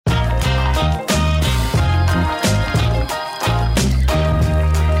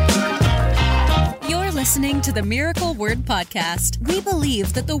listening to the Miracle Word Podcast. We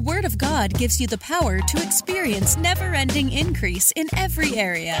believe that the Word of God gives you the power to experience never-ending increase in every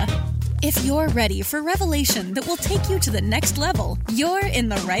area. If you're ready for revelation that will take you to the next level, you're in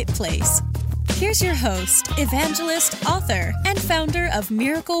the right place. Here's your host, evangelist, author, and founder of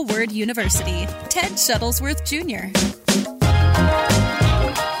Miracle Word University, Ted Shuttlesworth Jr.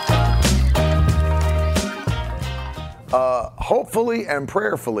 Hopefully and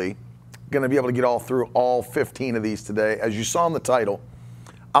prayerfully, going to be able to get through all 15 of these today. As you saw in the title,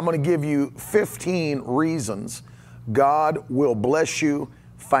 I'm going to give you 15 reasons God will bless you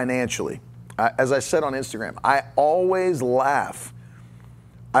financially. As I said on Instagram, I always laugh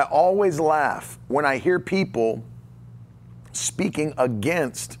when I hear people speaking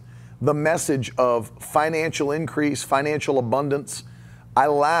against the message of financial increase, financial abundance. I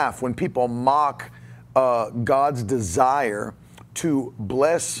laugh when people mock God's desire to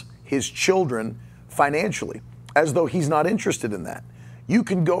bless his children financially, as though he's not interested in that. You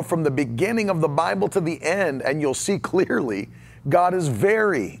can go from the beginning of the Bible to the end and you'll see clearly God is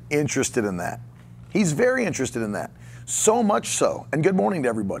very interested in that. He's very interested in that. So much so. And good morning to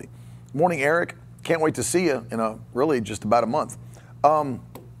everybody. Morning, Eric. Can't wait to see you in really just about a month.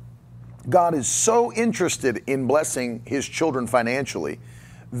 God is so interested in blessing his children financially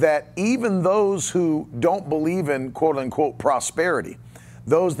that even those who don't believe in quote unquote prosperity,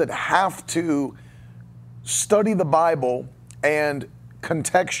 those that have to study the Bible and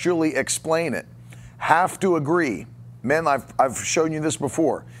contextually explain it, have to agree. Men, I've shown you this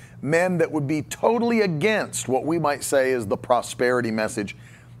before. Men that would be totally against what we might say is the prosperity message,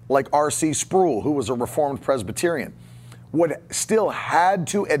 like R.C. Sproul, who was a Reformed Presbyterian, would still had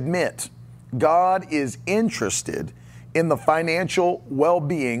to admit God is interested in the financial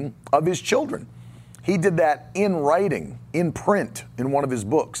well-being of his children. He did that in writing, in print, in one of his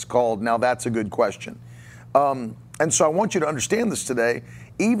books called Now That's a Good Question. And so I want you to understand this today.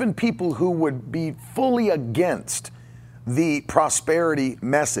 Even people who would be fully against the prosperity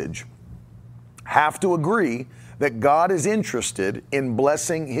message have to agree that God is interested in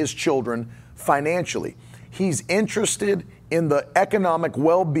blessing his children financially. He's interested in the economic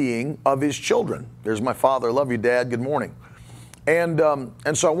well-being of his children. There's my father. Love you, Dad. Good morning. And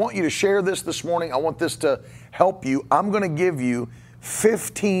so I want you to share this morning. I want this to help you. I'm going to give you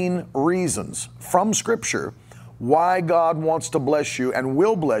 15 reasons from Scripture why God wants to bless you and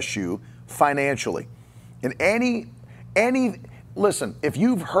will bless you financially. And listen, if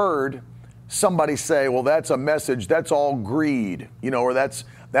you've heard somebody say, well, that's a message, that's all greed, or that's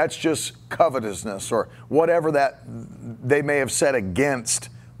just covetousness, or whatever that they may have said against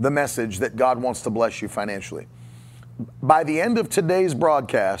the message that God wants to bless you financially. By the end of today's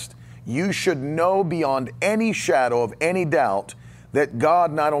broadcast, you should know beyond any shadow of any doubt that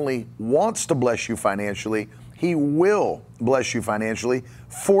God not only wants to bless you financially, he will bless you financially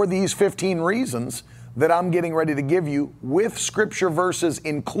for these 15 reasons that I'm getting ready to give you, with scripture verses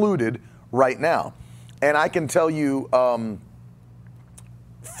included right now. And I can tell you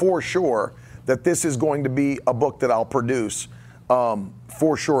for sure that this is going to be a book that I'll produce.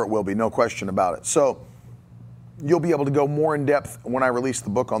 For sure it will be, no question about it. So you'll be able to go more in depth when I release the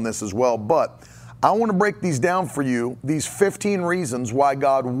book on this as well. But I want to break these down for you, these 15 reasons why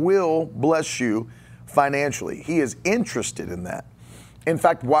God will bless you financially. He is interested in that. In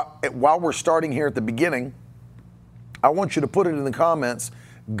fact, while we're starting here at the beginning, I want you to put it in the comments,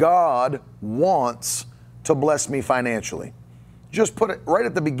 God wants to bless me financially. Just put it right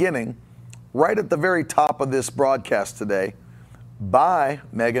at the beginning, right at the very top of this broadcast today. Bye,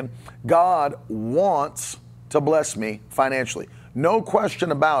 Megan. God wants to bless me financially. No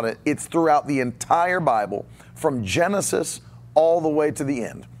question about it. It's throughout the entire Bible, from Genesis all the way to the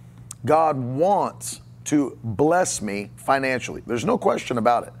end. God wants to bless me financially. There's no question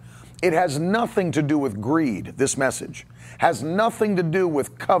about it. It has nothing to do with greed, this message. Has nothing to do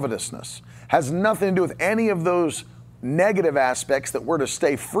with covetousness. Has nothing to do with any of those negative aspects that we're to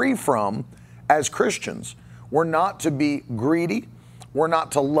stay free from as Christians. We're not to be greedy. We're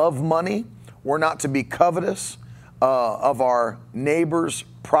not to love money. We're not to be covetous of our neighbor's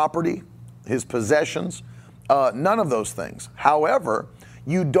property, his possessions. None of those things. However,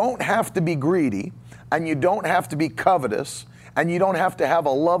 you don't have to be greedy, and you don't have to be covetous, and you don't have to have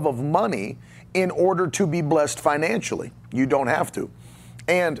a love of money in order to be blessed financially. You don't have to.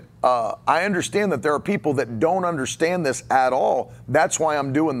 And I understand that there are people that don't understand this at all. That's why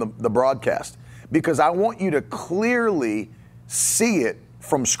I'm doing the broadcast, because I want you to clearly see it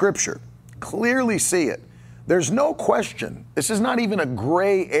from Scripture. Clearly see it. There's no question. This is not even a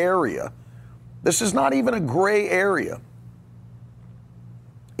gray area. This is not even a gray area.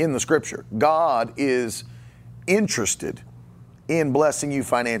 in the scripture. God is interested in blessing you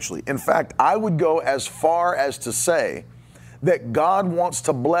financially. In fact, I would go as far as to say that God wants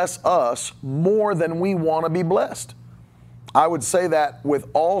to bless us more than we want to be blessed. I would say that with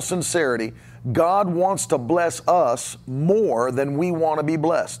all sincerity. God wants to bless us more than we want to be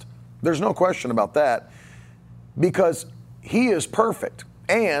blessed. There's no question about that, because He is perfect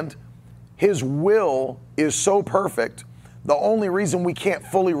and His will is so perfect. The only reason we can't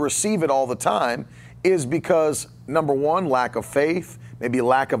fully receive it all the time is because, number one, lack of faith, maybe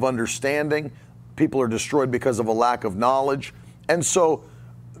lack of understanding. People are destroyed because of a lack of knowledge. And so,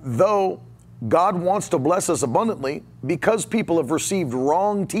 though God wants to bless us abundantly, because people have received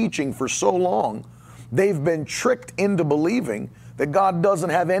wrong teaching for so long, they've been tricked into believing that God doesn't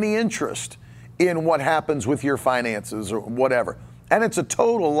have any interest in what happens with your finances or whatever. And it's a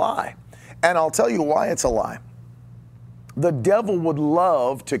total lie. And I'll tell you why it's a lie. The devil would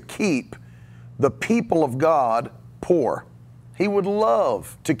love to keep the people of God poor. He would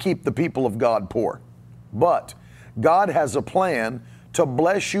love to keep the people of God poor. But God has a plan to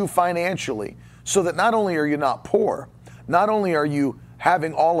bless you financially so that not only are you not poor, not only are you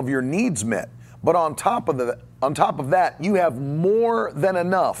having all of your needs met, but on top of that, you have more than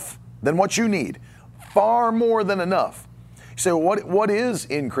enough than what you need, far more than enough. You say, well, what is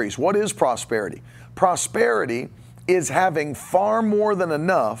increase? What is prosperity? Prosperity is having far more than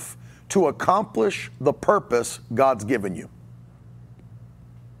enough to accomplish the purpose God's given you.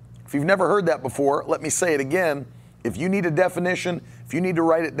 If you've never heard that before, let me say it again. If you need a definition, if you need to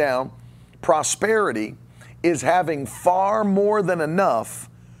write it down, prosperity is having far more than enough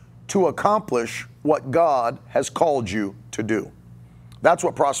to accomplish what God has called you to do. That's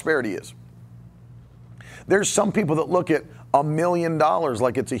what prosperity is. There's some people that look at $1 million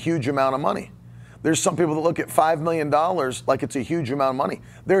like it's a huge amount of money. There's some people that look at $5 million like it's a huge amount of money.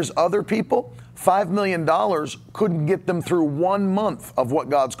 There's other people, $5 million couldn't get them through 1 month of what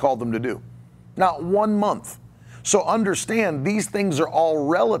God's called them to do. Not 1 month. So understand, these things are all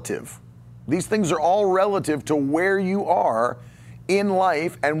relative. These things are all relative to where you are in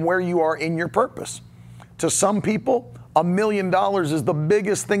life and where you are in your purpose. To some people, $1 million is the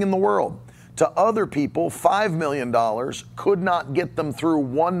biggest thing in the world. To other people, $5 million could not get them through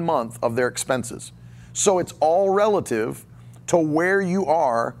 1 month of their expenses. So it's all relative to where you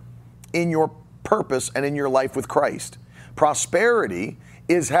are in your purpose and in your life with Christ. Prosperity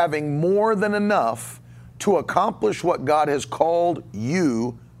is having more than enough to accomplish what God has called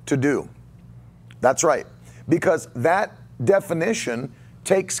you to do. That's right, because that definition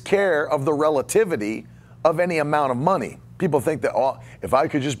takes care of the relativity of any amount of money. People think that, oh, if I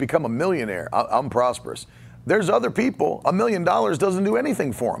could just become a millionaire, I'm prosperous. There's other people, $1 million doesn't do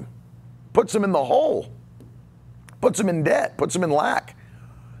anything for them. Puts them in the hole, puts them in debt, puts them in lack,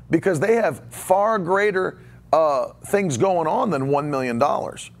 because they have far greater things going on than $1 million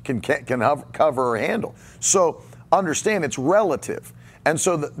can cover or handle. So understand, it's relative. And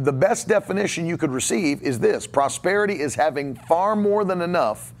so the best definition you could receive is this: prosperity is having far more than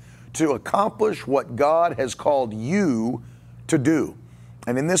enough to accomplish what God has called you to do.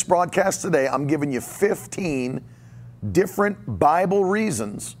 And in this broadcast today, I'm giving you 15 different Bible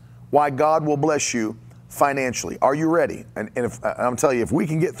reasons why God will bless you financially. Are you ready? And I'm telling you, if we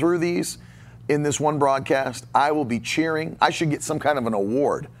can get through these in this one broadcast, I will be cheering. I should get some kind of an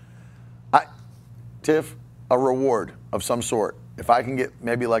award. Tiff, a reward of some sort. If I can get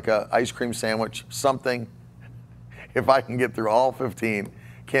maybe like a ice cream sandwich, something, if I can get through all 15,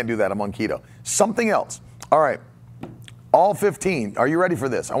 can't do that, I'm on keto. Something else. All right, all 15. Are you ready for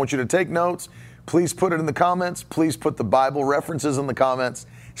this? I want you to take notes. Please put it in the comments. Please put the Bible references in the comments.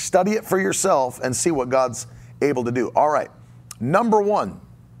 Study it for yourself and see what God's able to do. All right, number one.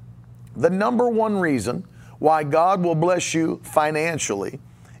 The number one reason why God will bless you financially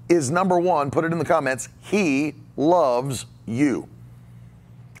is, number one, put it in the comments, He loves you.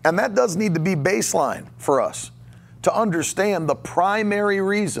 And that does need to be baseline for us to understand the primary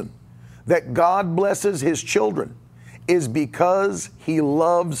reason that God blesses His children is because He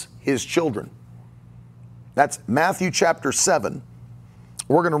loves His children. That's Matthew chapter 7.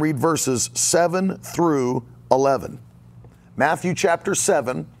 We're going to read verses 7 through 11. Matthew chapter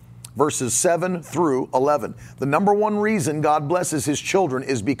 7, verses 7 through 11. The number one reason God blesses His children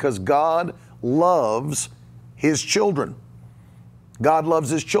is because God loves His children. God loves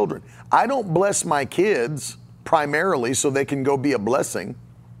His children. I don't bless my kids primarily so they can go be a blessing.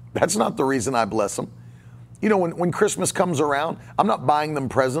 That's not the reason I bless them. You know, when Christmas comes around, I'm not buying them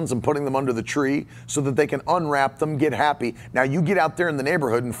presents and putting them under the tree so that they can unwrap them, get happy. Now, you get out there in the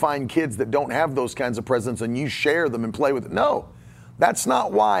neighborhood and find kids that don't have those kinds of presents and you share them and play with it. No. That's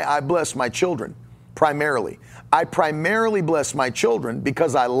not why I bless my children, primarily. I primarily bless my children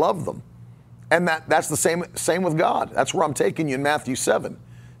because I love them. And that's the same with God. That's where I'm taking you in Matthew 7.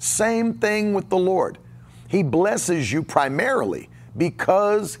 Same thing with the Lord. He blesses you primarily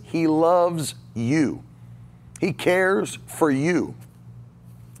because he loves you. He cares for you.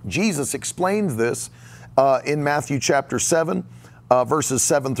 Jesus explains this in Matthew chapter 7, verses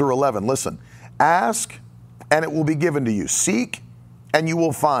 7 through 11. Listen, ask and it will be given to you. Seek and you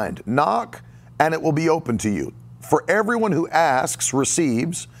will find. Knock and it will be open to you. For everyone who asks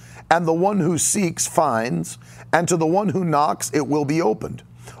receives, and the one who seeks finds, and to the one who knocks it will be opened.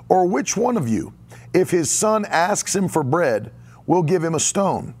 Or which one of you, if his son asks him for bread, will give him a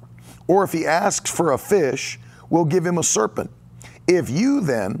stone? Or if he asks for a fish, will give him a serpent? If you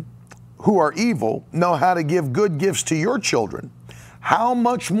then, who are evil, know how to give good gifts to your children, how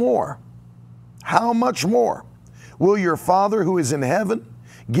much more will your Father who is in heaven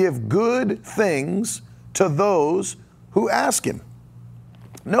give good things to those who ask him?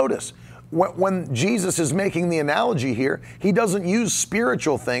 Notice, when Jesus is making the analogy here, he doesn't use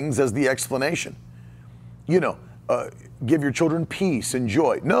spiritual things as the explanation. Give your children peace and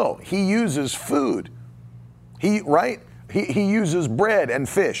joy. No, he uses food. He uses bread and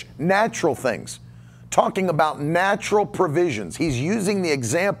fish, natural things, talking about natural provisions. He's using the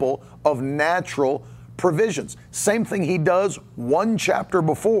example of natural provisions. Same thing he does one chapter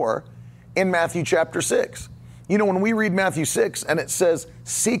before in Matthew chapter 6. When we read Matthew 6 and it says,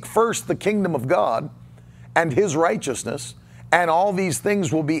 seek first the kingdom of God and his righteousness, and all these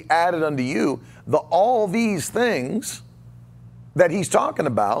things will be added unto you. All these things that he's talking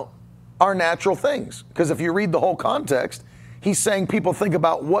about are natural things. Because if you read the whole context, he's saying people think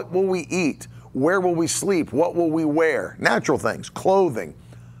about what will we eat? Where will we sleep? What will we wear? Natural things, clothing,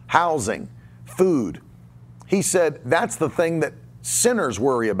 housing, food. He said that's the thing that sinners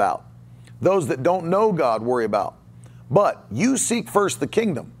worry about. Those that don't know God worry about. But you seek first the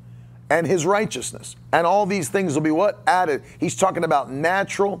kingdom and his righteousness, and all these things will be what? Added. He's talking about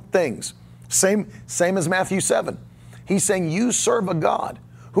natural things. Same as Matthew 7. He's saying you serve a God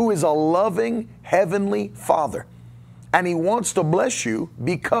who is a loving heavenly Father, and he wants to bless you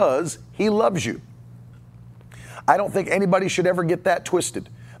because he loves you. I don't think anybody should ever get that twisted.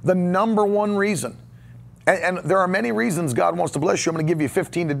 The number one reason, and there are many reasons God wants to bless you. I'm going to give you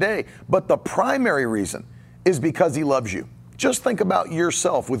 15 today. But the primary reason is because he loves you. Just think about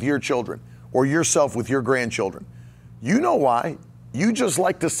yourself with your children or yourself with your grandchildren. You know why. You just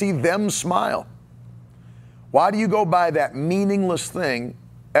like to see them smile. Why do you go buy that meaningless thing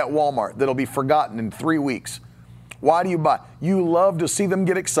at Walmart that'll be forgotten in 3 weeks? Why do you buy? You love to see them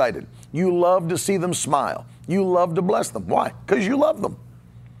get excited. You love to see them smile. You love to bless them. Why? Because you love them.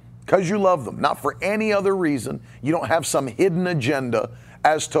 Because you love them, not for any other reason. You don't have some hidden agenda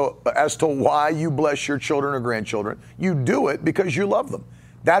as to why you bless your children or grandchildren. You do it because you love them.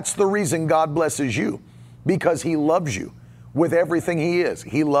 That's the reason God blesses you, because he loves you with everything he is.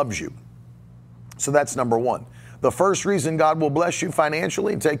 He loves you. So that's number one. The first reason God will bless you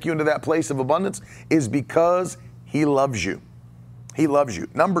financially and take you into that place of abundance is because he loves you. He loves you.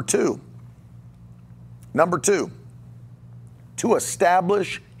 Number two, to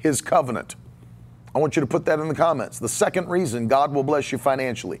establish his covenant. I want you to put that in the comments. The second reason God will bless you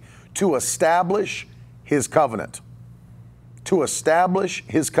financially, to establish his covenant. To establish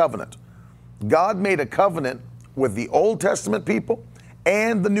his covenant. God made a covenant with the Old Testament people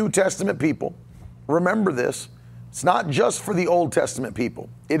and the New Testament people. Remember this, it's not just for the Old Testament people.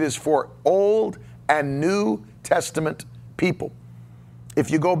 It is for Old and New Testament people.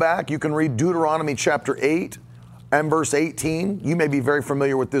 If you go back, you can read Deuteronomy chapter 8 and verse 18. You may be very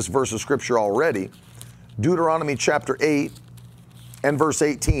familiar with this verse of scripture already. Deuteronomy chapter 8 and verse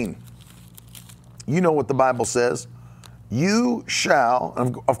 18. You know what the Bible says. You shall,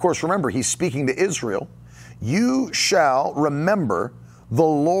 and of course remember, he's speaking to Israel. You shall remember the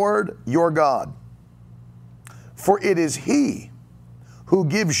Lord your God, for it is he who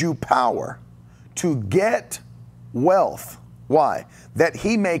gives you power to get wealth. Why? That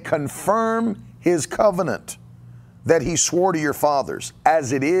he may confirm his covenant that he swore to your fathers,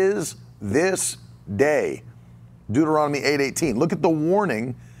 as it is this day. Deuteronomy 8:18. Look at the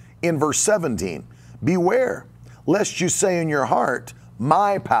warning in verse 17. Beware, lest you say in your heart,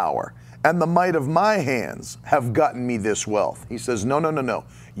 my power and the might of my hands have gotten me this wealth. He says, no.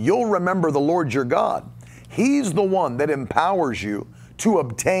 You'll remember the Lord your God. He's the one that empowers you to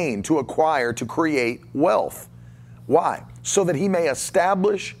obtain, to acquire, to create wealth. Why? So that he may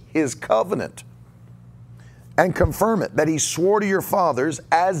establish his covenant and confirm it, that he swore to your fathers,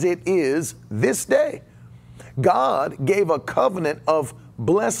 as it is this day. God gave a covenant of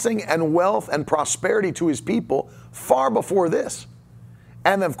blessing and wealth and prosperity to his people far before this.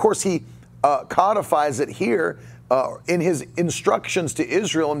 And of course, he codifies it here in his instructions to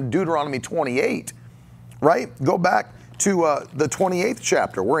Israel in Deuteronomy 28, right? Go back to the 28th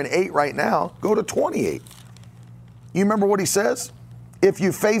chapter. We're in 8 right now. Go to 28. You remember what he says? If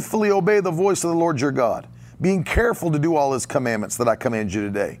you faithfully obey the voice of the Lord your God, being careful to do all his commandments that I command you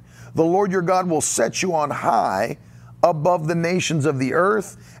today, the Lord your God will set you on high above the nations of the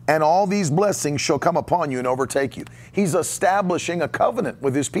earth, and all these blessings shall come upon you and overtake you. He's establishing a covenant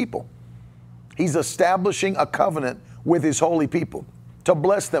with his people. He's establishing a covenant with his holy people to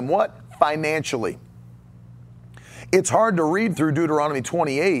bless them. What? Financially. It's hard to read through Deuteronomy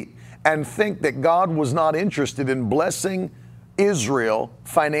 28 and think that God was not interested in blessing Israel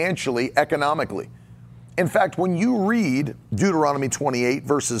financially, economically. In fact, when you read Deuteronomy 28,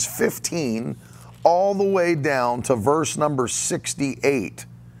 verses 15, all the way down to verse number 68,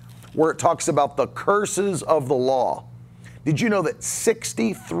 where it talks about the curses of the law. Did you know that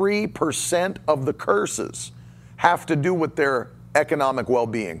 63% of the curses have to do with their economic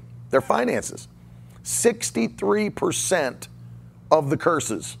well-being, their finances? 63% of the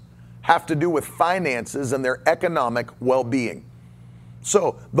curses have to do with finances and their economic well-being.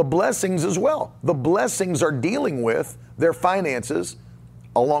 So the blessings as well. The blessings are dealing with their finances,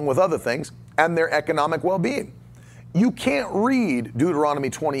 along with other things, and their economic well-being. You can't read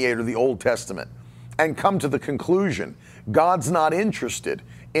Deuteronomy 28 or the Old Testament and come to the conclusion God's not interested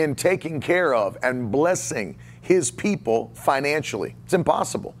in taking care of and blessing his people financially. It's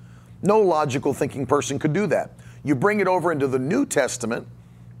impossible. No logical thinking person could do that. You bring it over into the New Testament,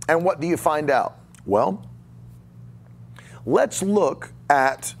 and what do you find out? Well, let's look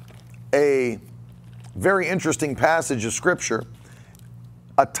at a very interesting passage of Scripture,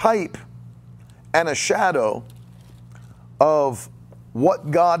 a type and a shadow of what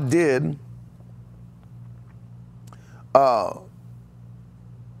God did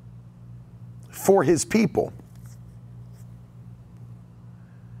for his people.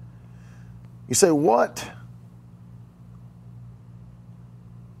 You say, what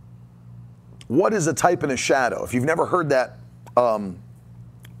is a type and a shadow? If you've never heard that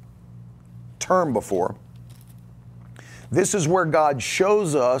term before, this is where God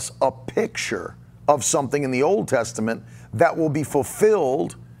shows us a picture of something in the Old Testament that will be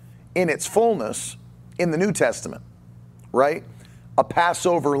fulfilled in its fullness in the New Testament, right? A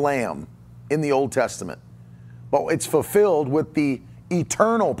Passover lamb in the Old Testament. But it's fulfilled with the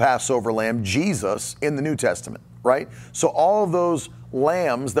eternal Passover lamb, Jesus, in the New Testament, right? So all of those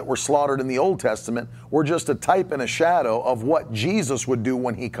lambs that were slaughtered in the Old Testament were just a type and a shadow of what Jesus would do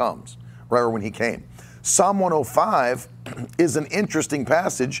when he comes, right, or when he came. Psalm 105 is an interesting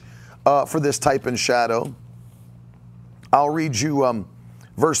passage for this type and shadow. I'll read you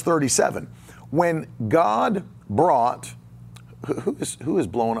verse 37. When God brought, who is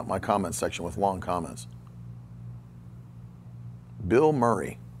blowing up my comment section with long comments? Bill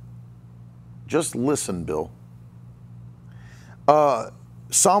Murray. Just listen, Bill.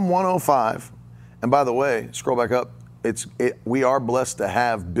 Psalm 105, and by the way, scroll back up. We are blessed to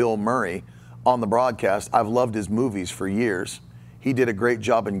have Bill Murray on the broadcast. I've loved his movies for years. He did a great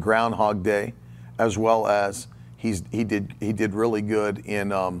job in Groundhog Day, as well as he did really good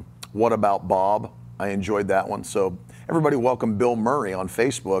in What About Bob? I enjoyed that one. So everybody welcome Bill Murray on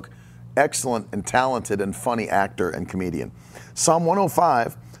Facebook. Excellent and talented and funny actor and comedian. Psalm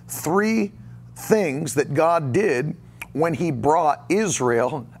 105, 3 things that God did when he brought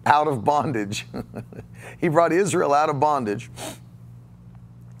Israel out of bondage. He brought Israel out of bondage.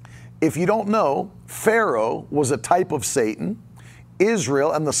 If you don't know, Pharaoh was a type of Satan.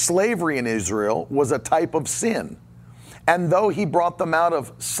 Israel and the slavery in Israel was a type of sin. And though he brought them out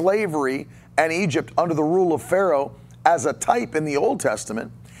of slavery and Egypt under the rule of Pharaoh as a type in the Old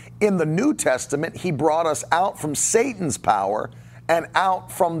Testament, in the New Testament, he brought us out from Satan's power and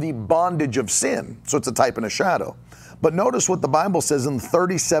out from the bondage of sin. So it's a type and a shadow. But notice what the Bible says in the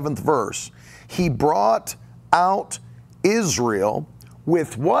 37th verse. He brought out Israel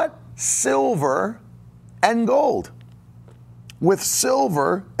with what? Silver and gold. With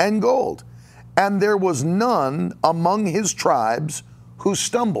silver and gold. And there was none among his tribes who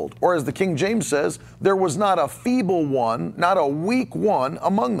stumbled. Or as the King James says, there was not a feeble one, not a weak one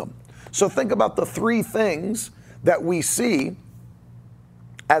among them. So think about the 3 things that we see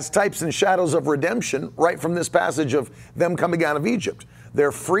as types and shadows of redemption right from this passage of them coming out of Egypt.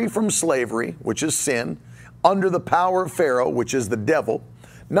 They're free from slavery, which is sin, under the power of Pharaoh, which is the devil.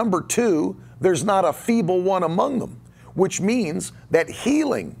 Number 2, there's not a feeble one among them. which means that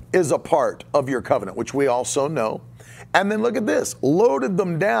healing is a part of your covenant, which we also know. And then look at this, loaded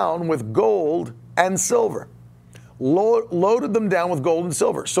them down with gold and silver. Loaded them down with gold and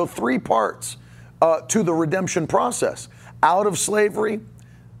silver. So 3 parts to the redemption process. Out of slavery,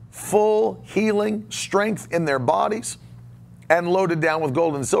 full healing, strength in their bodies, and loaded down with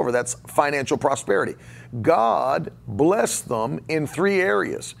gold and silver. That's financial prosperity. God blessed them in 3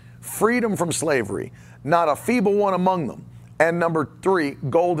 areas. Freedom from slavery, not a feeble one among them. And number 3,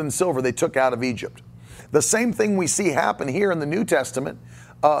 gold and silver they took out of Egypt. The same thing we see happen here in the New Testament.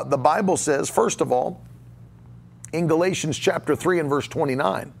 The Bible says, first of all, in Galatians chapter 3 and verse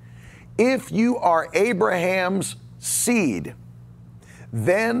 29, if you are Abraham's seed,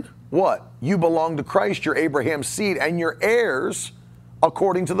 then what? You belong to Christ, you're Abraham's seed, and you're heirs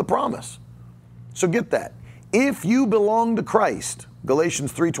according to the promise. So get that. If you belong to Christ,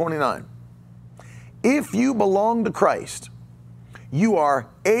 Galatians 3:29, if you belong to Christ, you are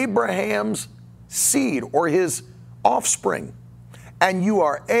Abraham's seed or his offspring, and you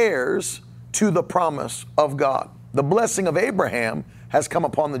are heirs to the promise of God. The blessing of Abraham has come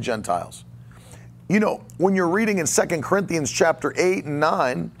upon the Gentiles. You know, when you're reading in 2 Corinthians chapter 8 and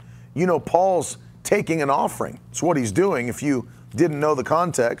 9, you know, Paul's taking an offering. It's what he's doing. If you didn't know the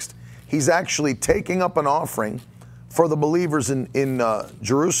context, he's actually taking up an offering for the believers in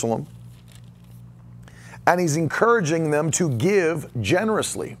Jerusalem. And he's encouraging them to give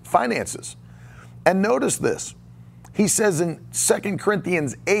generously, finances. And notice this. He says in 2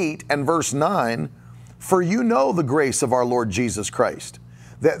 Corinthians 8 and verse 9, for you know the grace of our Lord Jesus Christ,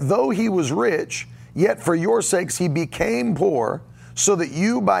 that though he was rich, yet for your sakes he became poor, so that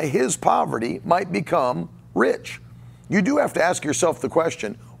you by his poverty might become rich. You do have to ask yourself the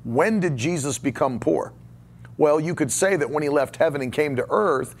question, when did Jesus become poor? Well, you could say that when he left heaven and came to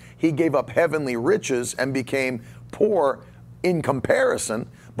earth, he gave up heavenly riches and became poor in comparison,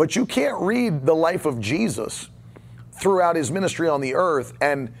 but you can't read the life of Jesus throughout his ministry on the earth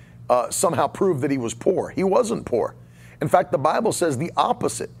and somehow prove that he was poor. He wasn't poor. In fact, the Bible says the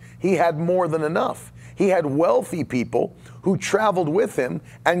opposite. He had more than enough. He had wealthy people who traveled with him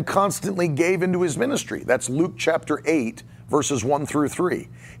and constantly gave into his ministry. That's Luke chapter 8, verses 1 through 3.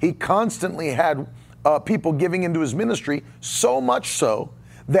 He constantly had people giving into his ministry, so much so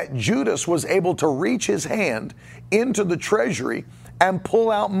that Judas was able to reach his hand into the treasury and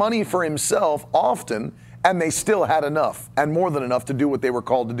pull out money for himself often, and they still had enough and more than enough to do what they were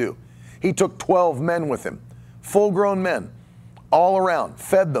called to do. He took 12 men with him, full-grown men, all around,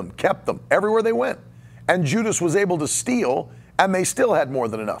 fed them, kept them, everywhere they went. And Judas was able to steal, and they still had more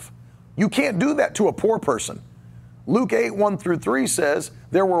than enough. You can't do that to a poor person. Luke 8, 1 through 3 says,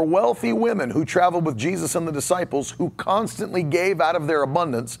 there were wealthy women who traveled with Jesus and the disciples who constantly gave out of their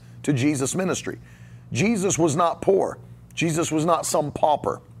abundance to Jesus' ministry. Jesus was not poor. Jesus was not some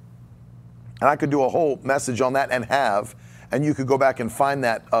pauper. And I could do a whole message on that and you could go back and find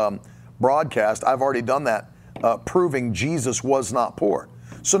that broadcast. I've already done that, proving Jesus was not poor.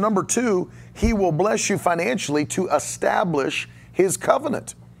 So number 2, he will bless you financially to establish his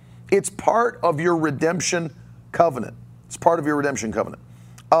covenant. It's part of your redemption covenant. It's part of your redemption covenant.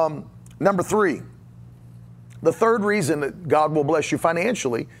 Number 3, the third reason that God will bless you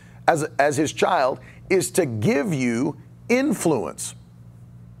financially as his child is to give you influence.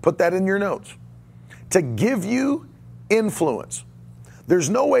 Put that in your notes. To give you influence. There's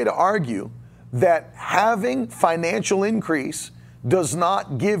no way to argue that having financial increase does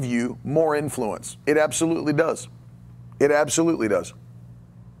not give you more influence. It absolutely does. It absolutely does.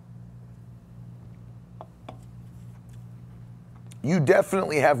 You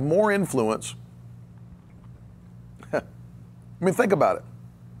definitely have more influence. I mean, think about it.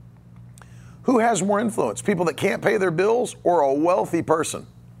 Who has more influence? People that can't pay their bills or a wealthy person?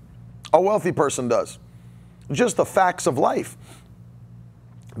 A wealthy person does. Just the facts of life.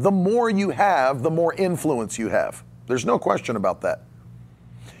 The more you have, the more influence you have. There's no question about that.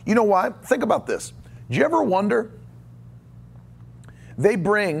 You know why? Think about this. Do you ever wonder? They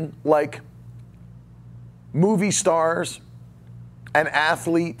bring like movie stars and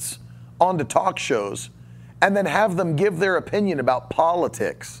athletes onto talk shows and then have them give their opinion about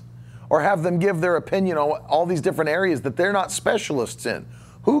politics or have them give their opinion on all these different areas that they're not specialists in.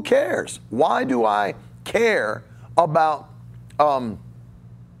 Who cares? Why do I care about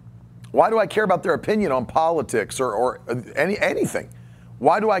their opinion on politics or anything?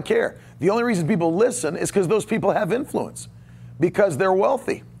 Why do I care? The only reason people listen is because those people have influence, because they're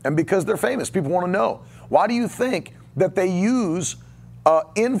wealthy and because they're famous. People want to know. Why do you think that they use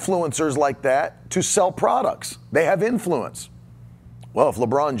influencers like that to sell products? They have influence. Well, if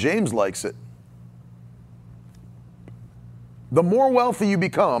LeBron James likes it, The more wealthy you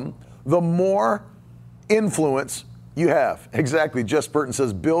become, the more influence you have. Exactly. Jess Burton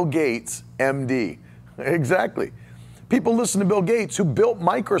says, Bill Gates, MD. Exactly. People listen to Bill Gates, who built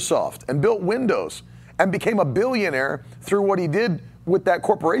Microsoft and built Windows and became a billionaire through what he did with that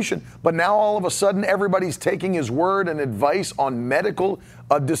corporation. But now all of a sudden, everybody's taking his word and advice on medical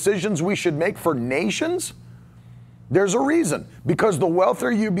decisions we should make for nations. There's a reason. Because the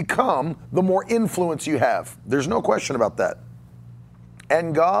wealthier you become, the more influence you have. There's no question about that.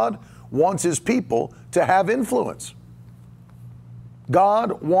 And God wants his people to have influence.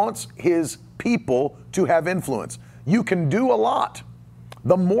 God wants his people to have influence. You can do a lot.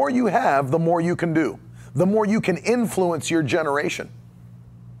 The more you have, the more you can do. The more you can influence your generation.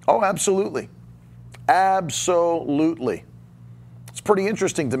 Oh, absolutely. Absolutely. It's pretty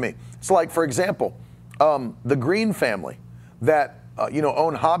interesting to me. It's like, for example, the Green family that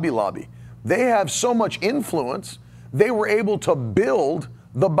own Hobby Lobby. They have so much influence, they were able to build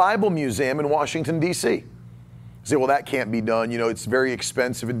the Bible Museum in Washington, D.C. Say, well, that can't be done. It's very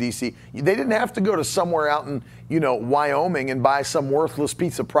expensive in D.C. They didn't have to go to somewhere out in, Wyoming and buy some worthless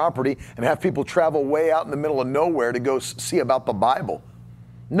piece of property and have people travel way out in the middle of nowhere to go see about the Bible.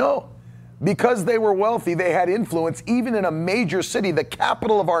 No, because they were wealthy, they had influence even in a major city, the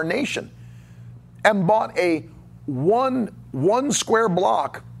capital of our nation, and bought a one square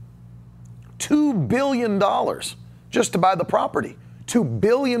block, $2 billion just to buy the property. $2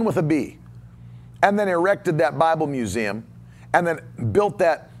 billion with a B. And then erected that Bible museum, and then built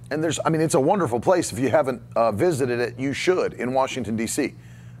that. And it's a wonderful place. If you haven't visited it, you should, in Washington, D.C.,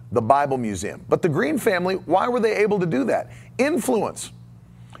 the Bible Museum. But the Green family, why were they able to do that? Influence.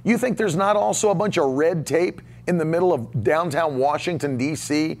 You think there's not also a bunch of red tape in the middle of downtown Washington,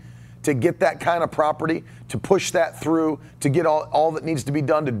 D.C., to get that kind of property, to push that through, to get all that needs to be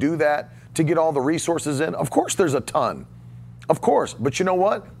done to do that, to get all the resources in? Of course there's a ton. Of course, but you know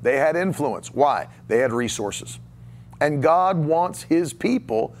what? They had influence. Why? They had resources. And God wants his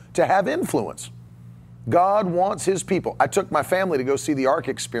people to have influence. God wants his people. I took my family to go see the Ark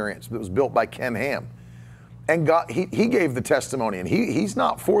Experience that was built by Ken Ham. And God, he gave the testimony, and he's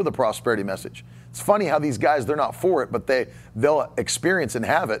not for the prosperity message. It's funny how these guys, they're not for it, but they'll experience and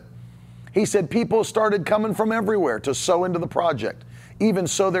have it. He said people started coming from everywhere to sow into the project, even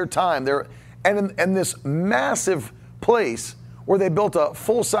sow their time. And this massive place where they built a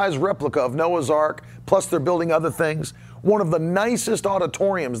full-size replica of Noah's Ark, plus they're building other things. One of the nicest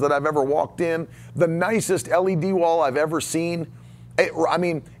auditoriums that I've ever walked in, the nicest LED wall I've ever seen.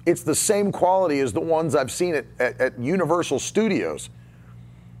 It's the same quality as the ones I've seen at Universal Studios.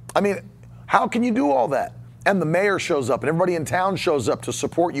 How can you do all that? And the mayor shows up, and everybody in town shows up to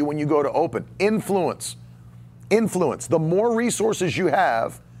support you when you go to open. Influence. Influence. The more resources you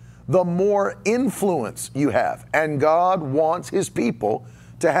have, the more influence you have. And God wants his people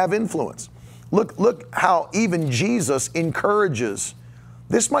to have influence. Look how even Jesus encourages.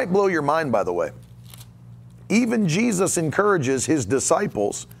 This might blow your mind, by the way. Even Jesus encourages his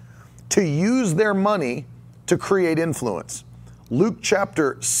disciples to use their money to create influence. Luke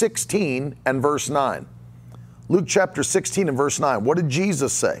chapter 16 and verse 9. Luke chapter 16 and verse 9. What did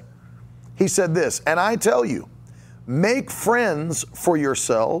Jesus say? He said this, and I tell you, make friends for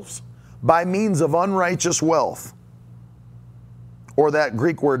yourselves by means of unrighteous wealth, or that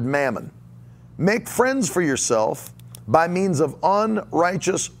Greek word mammon. Make friends for yourself by means of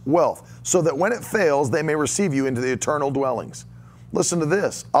unrighteous wealth, so that when it fails, they may receive you into the eternal dwellings. Listen to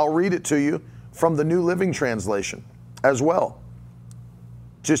this. I'll read it to you from the New Living Translation as well,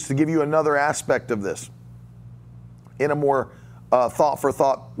 just to give you another aspect of this in a more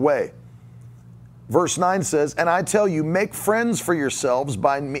thought-for-thought way. Verse 9 says, and I tell you, make friends for yourselves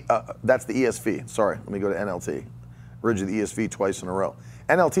by me. That's the ESV. Sorry, let me go to NLT. Read you the ESV twice in a row.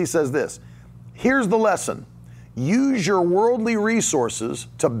 NLT says this. Here's the lesson. Use your worldly resources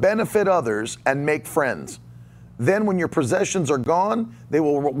to benefit others and make friends. Then when your possessions are gone, they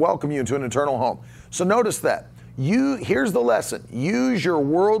will welcome you into an eternal home. So notice that. Here's the lesson. Use your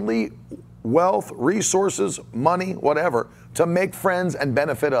worldly wealth, resources, money, whatever, to make friends and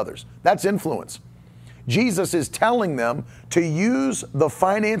benefit others. That's influence. Jesus is telling them to use the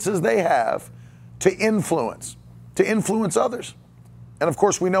finances they have to influence others. And of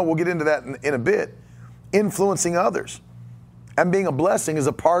course, we know, we'll get into that in a bit, influencing others and being a blessing is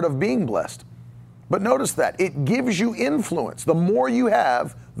a part of being blessed. But notice that it gives you influence. The more you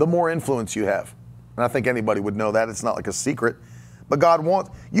have, the more influence you have. And I think anybody would know that. It's not like a secret. But do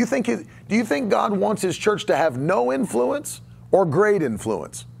you think God wants his church to have no influence or great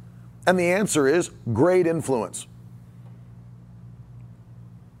influence? And the answer is great influence.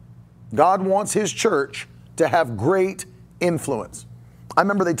 God wants his church to have great influence. I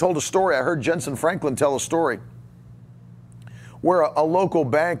remember they told a story. I heard Jensen Franklin tell a story where a local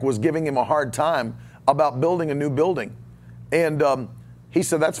bank was giving him a hard time about building a new building. And he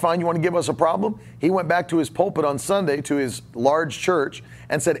said, that's fine. You want to give us a problem? He went back to his pulpit on Sunday, to his large church,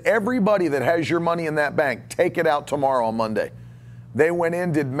 and said, everybody that has your money in that bank, take it out tomorrow on Monday. They went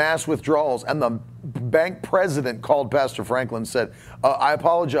in, did mass withdrawals, and the bank president called Pastor Franklin and said, I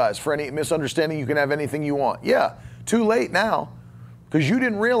apologize for any misunderstanding. You can have anything you want. Yeah, too late now, because you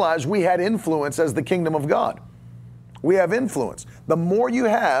didn't realize we had influence as the kingdom of God. We have influence. The more you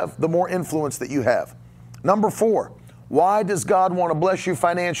have, the more influence that you have. Number 4, why does God want to bless you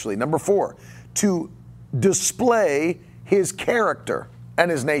financially? Number 4, to display his character and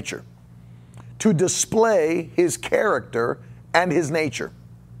his nature. To display his character and his nature.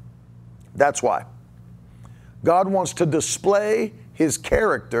 That's why. God wants to display his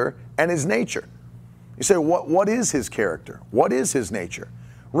character and his nature. You say, what is his character? What is his nature?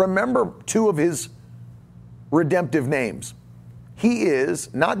 Remember 2 of his redemptive names. He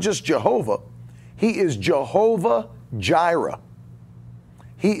is not just Jehovah, he is Jehovah Jireh.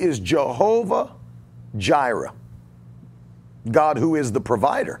 He is Jehovah Jireh. God who is the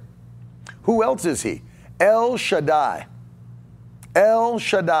provider. Who else is he? El Shaddai. El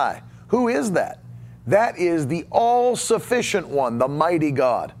Shaddai. Who is that? That is the all-sufficient one, the mighty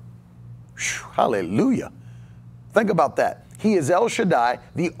God. Whew, hallelujah. Think about that. He is El Shaddai,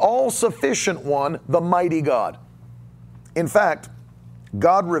 the all-sufficient one, the mighty God. In fact,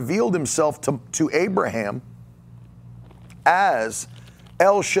 God revealed himself to Abraham as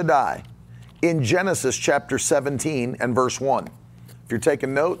El Shaddai in Genesis chapter 17 and verse 1. If you're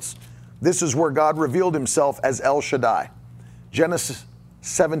taking notes, this is where God revealed himself as El Shaddai. Genesis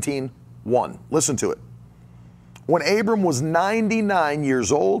 17, 1. Listen to it. When Abram was 99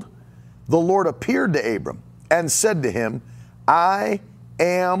 years old, the Lord appeared to Abram and said to him, I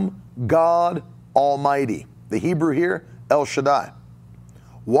am God Almighty. The Hebrew here, El Shaddai.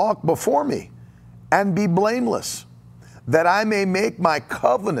 Walk before me and be blameless, that I may make my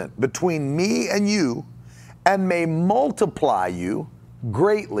covenant between me and you and may multiply you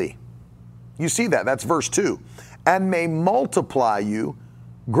greatly. You see that? That's verse 2. And may multiply you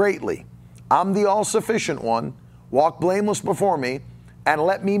greatly. I'm the all-sufficient one. Walk blameless before me and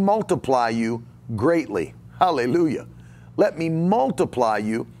let me multiply you greatly. Hallelujah. Let me multiply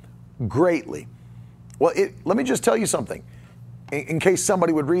you greatly. Well, let me just tell you something. In case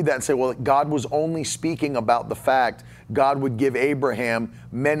somebody would read that and say, well, God was only speaking about the fact God would give Abraham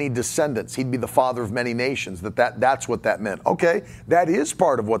many descendants. He'd be the father of many nations. That's what that meant. Okay, that is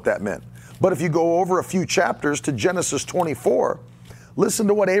part of what that meant. But if you go over a few chapters to Genesis 24, listen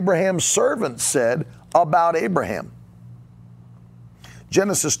to what Abraham's servant said about Abraham.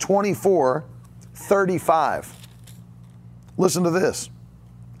 Genesis 24, 35. Listen to this.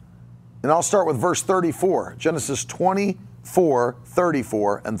 And I'll start with verse 34. Genesis 24,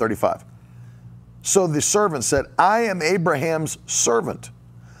 34 and 35. So the servant said, I am Abraham's servant.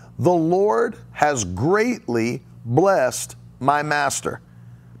 The Lord has greatly blessed my master,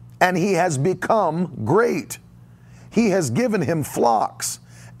 and he has become great. He has given him flocks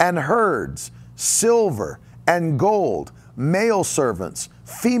and herds, silver and gold, male servants,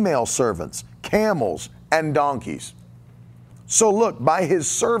 female servants, camels, and donkeys. So look, by his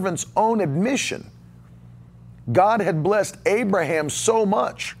servant's own admission, God had blessed Abraham so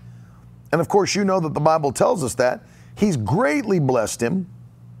much. And of course, you know that the Bible tells us that. He's greatly blessed him,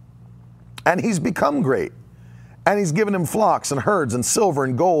 and he's become great. And he's given him flocks and herds and silver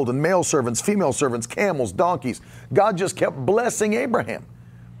and gold and male servants, female servants, camels, donkeys. God just kept blessing Abraham.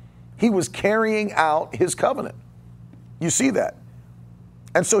 He was carrying out his covenant. You see that?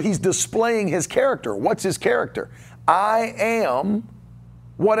 And so he's displaying his character. What's his character? I am,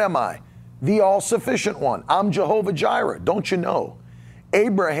 what am I? The all-sufficient one. I'm Jehovah Jireh. Don't you know?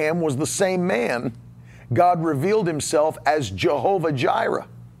 Abraham was the same man. God revealed himself as Jehovah Jireh,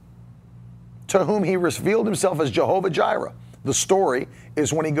 to whom he revealed himself as Jehovah Jireh. The story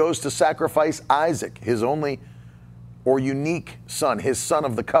is when he goes to sacrifice Isaac, his only or unique son, his son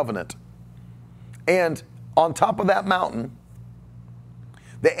of the covenant. And on top of that mountain,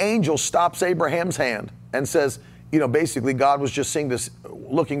 the angel stops Abraham's hand and says, basically God was just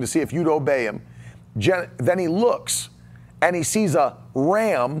looking to see if you'd obey him. Then he looks and he sees a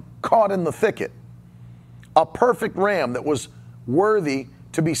ram caught in the thicket, a perfect ram that was worthy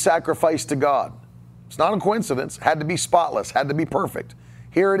to be sacrificed to God. It's not a coincidence. Had to be spotless, had to be perfect.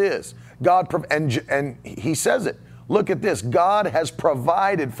 Here it is. And he says it. Look at this. God has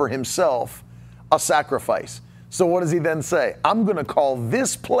provided for himself a sacrifice. So what does he then say? I'm going to call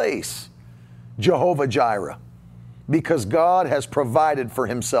this place Jehovah Jireh, because God has provided for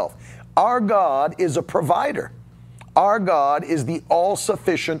himself. Our God is a provider. Our God is the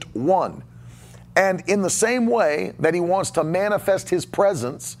all-sufficient one. And in the same way that he wants to manifest his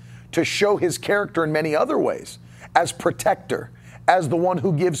presence to show his character in many other ways, as protector, as the one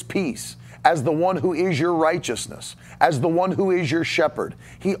who gives peace, as the one who is your righteousness, as the one who is your shepherd,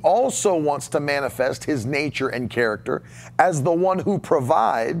 he also wants to manifest his nature and character as the one who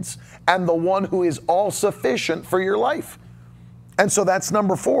provides and the one who is all-sufficient for your life. And so that's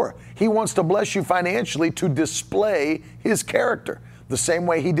number 4. He wants to bless you financially to display his character. The same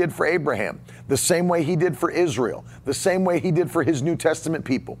way he did for Abraham, the same way he did for Israel, the same way he did for his New Testament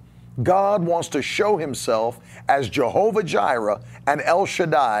people. God wants to show himself as Jehovah Jireh and El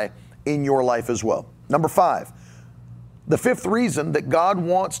Shaddai in your life as well. Number 5, the 5th reason that God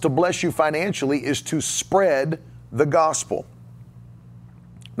wants to bless you financially is to spread the gospel.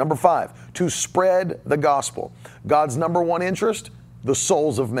 Number 5, to spread the gospel. God's number 1 interest, the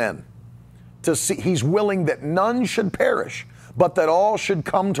souls of men. He's willing that none should perish, but that all should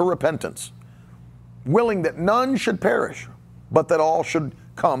come to repentance. Willing that none should perish, but that all should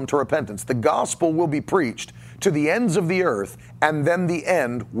come to repentance. The gospel will be preached to the ends of the earth, and then the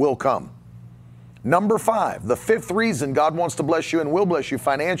end will come. Number 5, the 5th reason God wants to bless you and will bless you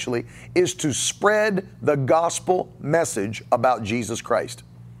financially is to spread the gospel message about Jesus Christ.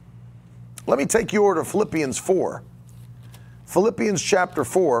 Let me take you over to Philippians 4. Philippians chapter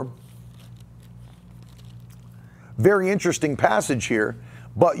 4. Very interesting passage here,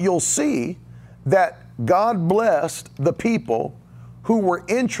 but you'll see that God blessed the people who were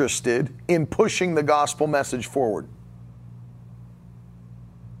interested in pushing the gospel message forward.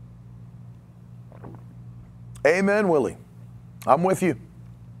 Amen, Willie. I'm with you.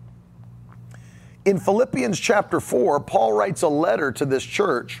 In Philippians chapter 4, Paul writes a letter to this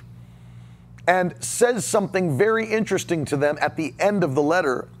church and says something very interesting to them at the end of the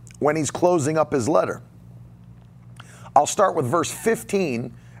letter when he's closing up his letter. I'll start with verse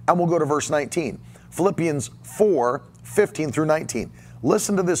 15 and we'll go to verse 19. Philippians 4, 15 through 19.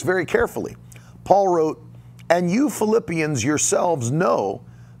 Listen to this very carefully. Paul wrote, "And you Philippians yourselves know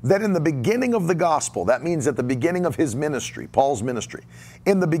that in the beginning of the gospel," that means at the beginning of his ministry, Paul's ministry,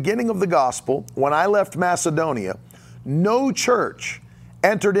 "in the beginning of the gospel, when I left Macedonia, no church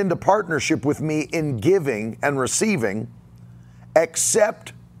entered into partnership with me in giving and receiving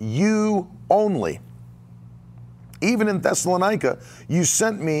except you only. Even in Thessalonica, you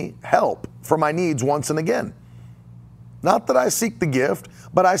sent me help for my needs once and again. Not that I seek the gift,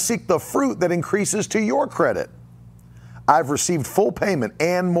 but I seek the fruit that increases to your credit. I've received full payment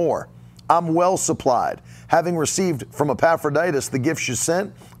and more. I'm well supplied, having received from Epaphroditus the gifts you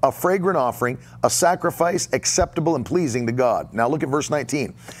sent, a fragrant offering, a sacrifice acceptable and pleasing to God." Now look at verse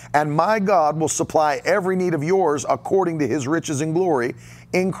 19. "And my God will supply every need of yours according to his riches and glory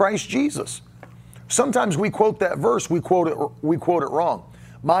in Christ Jesus." Sometimes we quote that verse, we quote it wrong.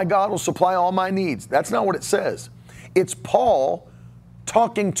 My God will supply all my needs. That's not what it says. It's Paul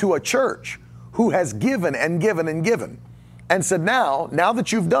talking to a church who has given and given and given and said, now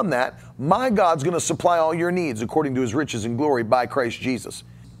that you've done that, my God's going to supply all your needs according to his riches and glory by Christ Jesus.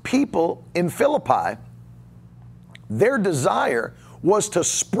 People in Philippi, their desire was to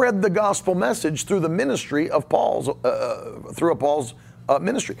spread the gospel message through the ministry of Paul's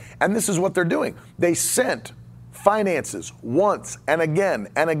ministry. And this is what they're doing. They sent finances once and again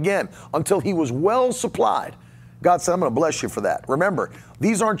until he was well supplied. God said, I'm going to bless you for that. Remember,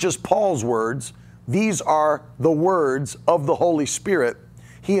 these aren't just Paul's words. These are the words of the Holy Spirit.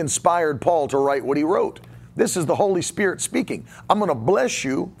 He inspired Paul to write what he wrote. This is the Holy Spirit speaking. I'm going to bless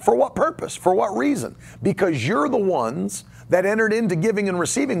you for what purpose? For what reason? Because you're the ones that entered into giving and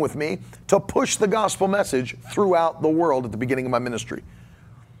receiving with me to push the gospel message throughout the world at the beginning of my ministry.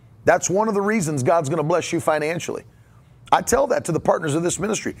 That's one of the reasons God's going to bless you financially. I tell that to the partners of this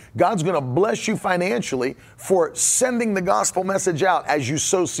ministry. God's going to bless you financially for sending the gospel message out as you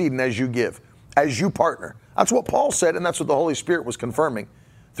sow seed and as you give, as you partner. That's what Paul said, and that's what the Holy Spirit was confirming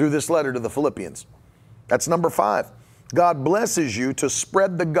through this letter to the Philippians. That's number 5. God blesses you to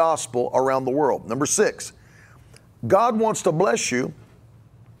spread the gospel around the world. Number 6, God wants to bless you,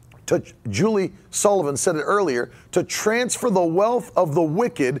 Julie Sullivan said it earlier, to transfer the wealth of the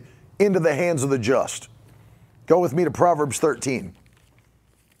wicked into the hands of the just. Go with me to Proverbs 13.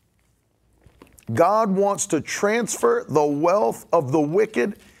 God wants to transfer the wealth of the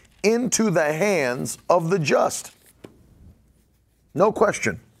wicked into the hands of the just. No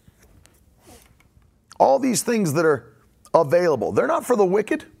question. All these things that are available, they're not for the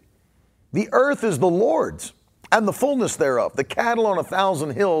wicked. The earth is the Lord's and the fullness thereof. The cattle on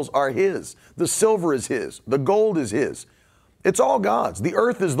 1,000 hills are his. The silver is his. The gold is his. It's all God's. The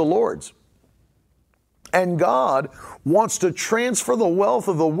earth is the Lord's. And God wants to transfer the wealth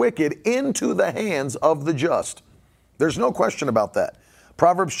of the wicked into the hands of the just. There's no question about that.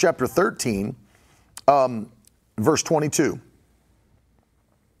 Proverbs chapter 13, verse 22.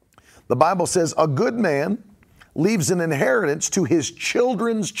 The Bible says, a good man leaves an inheritance to his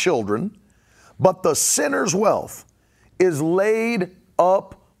children's children, but the sinner's wealth is laid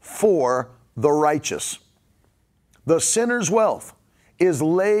up for the righteous. The sinner's wealth is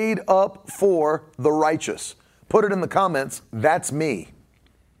laid up for the righteous. Put it in the comments, that's me.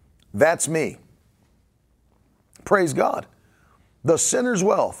 That's me. Praise God. The sinner's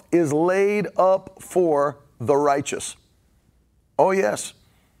wealth is laid up for the righteous. Oh yes,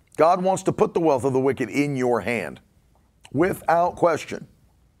 God wants to put the wealth of the wicked in your hand. Without question.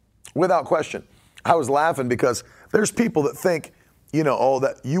 Without question. I was laughing because there's people that think,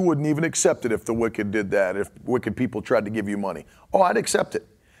 that you wouldn't even accept it if the wicked did that, if wicked people tried to give you money. Oh, I'd accept it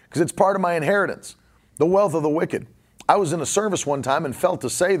because it's part of my inheritance, the wealth of the wicked. I was in a service one time and felt to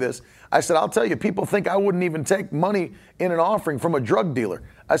say this. I said, I'll tell you, people think I wouldn't even take money in an offering from a drug dealer.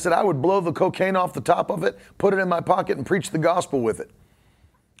 I said, I would blow the cocaine off the top of it, put it in my pocket and preach the gospel with it.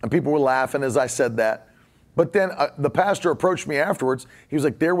 And people were laughing as I said that. But then the pastor approached me afterwards. He was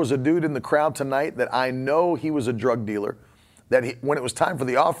like, there was a dude in the crowd tonight that I know he was a drug dealer, that when it was time for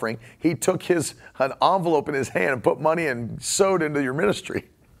the offering, he took an envelope in his hand and put money and sowed into your ministry.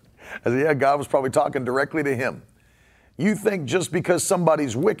 I said, yeah, God was probably talking directly to him. You think just because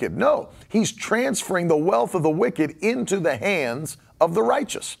somebody's wicked. No, he's transferring the wealth of the wicked into the hands of the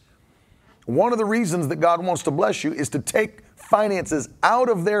righteous. One of the reasons that God wants to bless you is to take finances out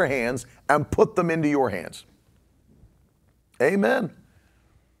of their hands and put them into your hands. Amen.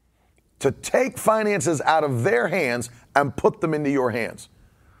 To take finances out of their hands and put them into your hands.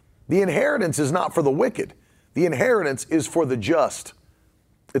 The inheritance is not for the wicked. The inheritance is for the just.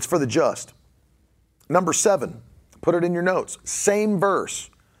 It's for the just. Number 7, put it in your notes. Same verse.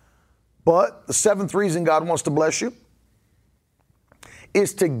 But the 7th reason God wants to bless you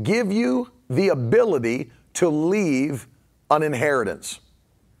is to give you the ability to leave an inheritance.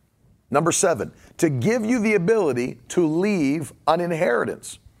 Number 7, to give you the ability to leave an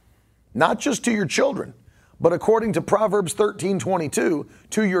inheritance. Not just to your children, but according to Proverbs 13:22,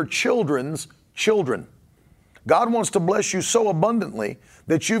 to your children's children. God wants to bless you so abundantly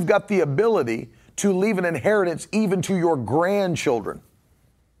that you've got the ability to leave an inheritance even to your grandchildren.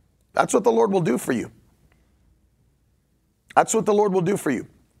 That's what the Lord will do for you. That's what the Lord will do for you.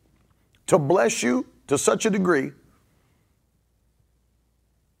 To bless you to such a degree,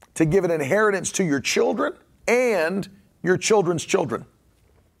 to give an inheritance to your children and your children's children.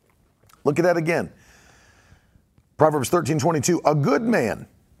 Look at that again. Proverbs 13:22, a good man,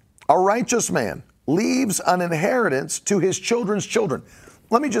 a righteous man, leaves an inheritance to his children's children.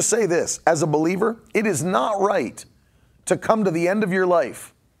 Let me just say this, as a believer, it is not right to come to the end of your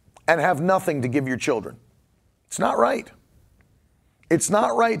life and have nothing to give your children. It's not right. It's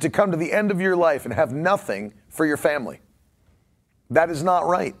not right to come to the end of your life and have nothing for your family. That is not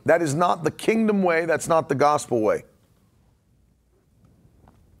right. That is not the kingdom way. That's not the gospel way.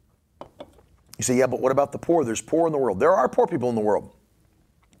 You say, yeah, but what about the poor? There's poor in the world. There are poor people in the world.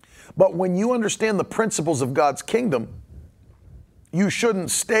 But when you understand the principles of God's kingdom, you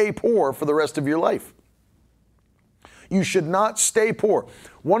shouldn't stay poor for the rest of your life. You should not stay poor.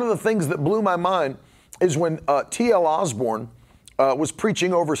 One of the things that blew my mind is when T.L. Osborne was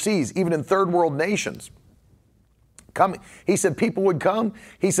preaching overseas, even in third world nations. He said people would come.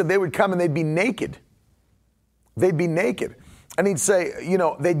 He said they would come and they'd be naked. They'd be naked. And he'd say,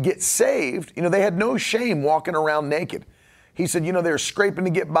 they'd get saved. They had no shame walking around naked. He said, they were scraping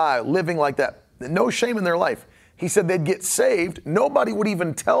to get by, living like that. No shame in their life. He said they'd get saved. Nobody would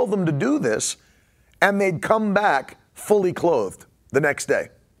even tell them to do this. And they'd come back fully clothed the next day.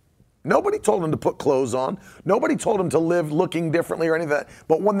 Nobody told them to put clothes on. Nobody told them to live looking differently or any of that.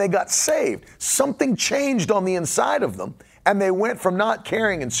 But when they got saved, something changed on the inside of them. And they went from not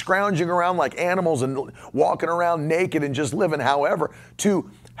caring and scrounging around like animals and walking around naked and just living however to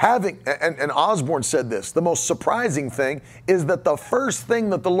having, and Osborne said this, the most surprising thing is that the first thing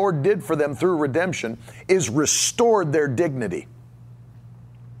that the Lord did for them through redemption is restored their dignity.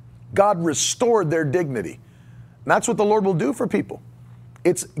 God restored their dignity. And that's what the Lord will do for people.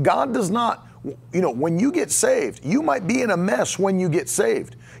 God does not, when you get saved, you might be in a mess when you get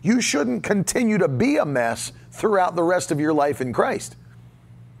saved. You shouldn't continue to be a mess throughout the rest of your life in Christ.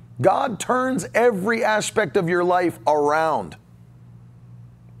 God turns every aspect of your life around.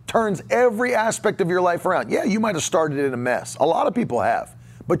 turns every aspect of your life around. Yeah, you might have started in a mess. A lot of people have,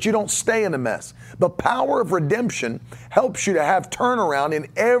 but you don't stay in a mess. The power of redemption helps you to have turnaround in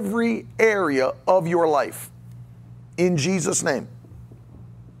every area of your life. In Jesus' name.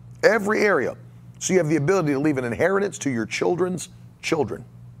 Every area. So you have the ability to leave an inheritance to your children's children.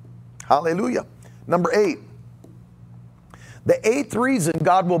 Hallelujah. Number 8. The 8th reason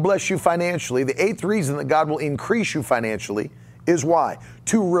God will bless you financially, the 8th reason that God will increase you financially is why?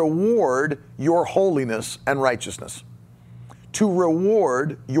 To reward your holiness and righteousness. To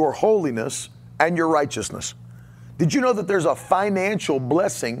reward your holiness and your righteousness. Did you know that there's a financial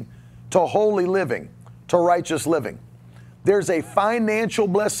blessing to holy living, to righteous living? There's a financial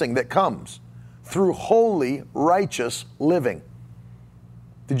blessing that comes through holy, righteous living.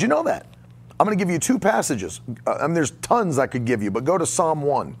 Did you know that? I'm going to give you 2 passages. There's tons I could give you, but go to Psalm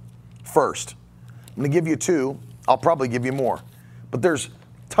 1 first. I'm going to give you 2. I'll probably give you more, but there's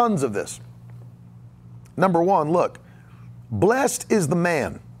tons of this. Number 1, look. Blessed is the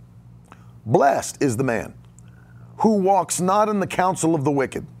man who walks not in the counsel of the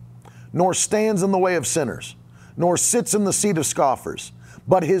wicked, nor stands in the way of sinners, nor sits in the seat of scoffers,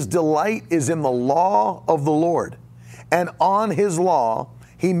 but his delight is in the law of the Lord, and on his law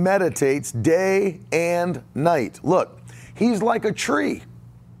he meditates day and night. Look, he's like a tree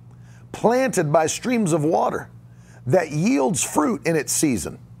planted by streams of water that yields fruit in its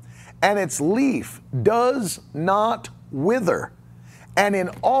season, and its leaf does not wither. And in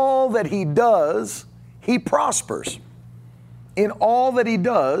all that he does, he prospers. In all that he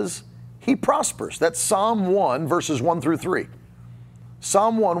does, he prospers. That's Psalm 1, verses 1 through 3.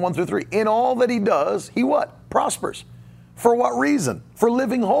 Psalm 1, 1 through 3. In all that he does, he what? Prospers. For what reason? For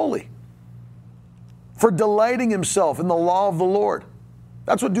living holy. For delighting himself in the law of the Lord.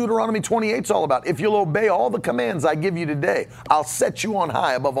 That's what Deuteronomy 28 is all about. If you'll obey all the commands I give you today, I'll set you on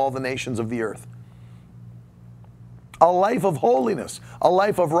high above all the nations of the earth. A life of holiness, a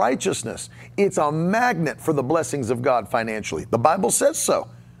life of righteousness. It's a magnet for the blessings of God financially. The Bible says so.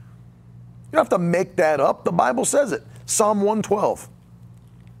 You don't have to make that up. The Bible says it. Psalm 112.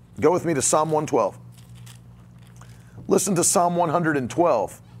 Go with me to Psalm 112. Listen to Psalm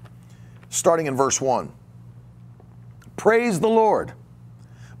 112, starting in verse 1. Praise the Lord.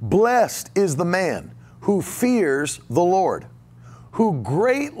 Blessed is the man who fears the Lord, who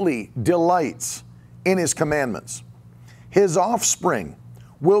greatly delights in his commandments. His offspring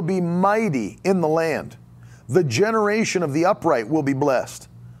will be mighty in the land. The generation of the upright will be blessed.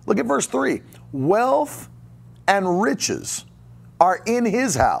 Look at verse 3. Wealth and riches are in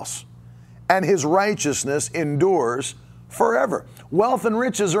his house, and his righteousness endures forever. Wealth and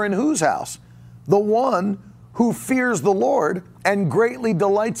riches are in whose house? The one who fears the Lord and greatly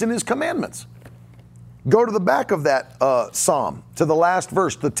delights in his commandments. Go to the back of that psalm, to the last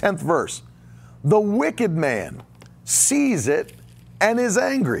verse, the 10th verse. The wicked man sees it and is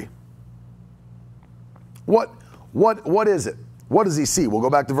angry. What is it? What does he see? We'll go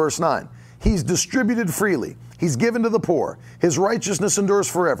back to verse 9. He's distributed freely. He's given to the poor. His righteousness endures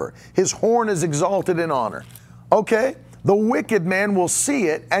forever. His horn is exalted in honor. Okay, the wicked man will see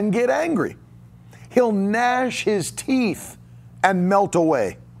it and get angry. He'll gnash his teeth and melt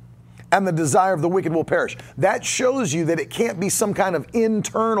away, and the desire of the wicked will perish. That shows you that it can't be some kind of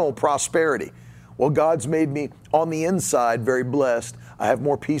internal prosperity. Well, God's made me on the inside very blessed. I have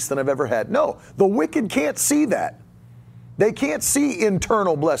more peace than I've ever had. No, the wicked can't see that. They can't see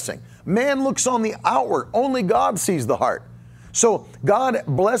internal blessing. Man looks on the outward. Only God sees the heart. So God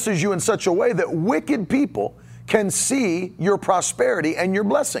blesses you in such a way that wicked people can see your prosperity and your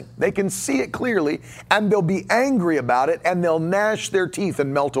blessing. They can see it clearly, and they'll be angry about it, and they'll gnash their teeth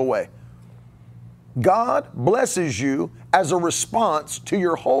and melt away. God blesses you as a response to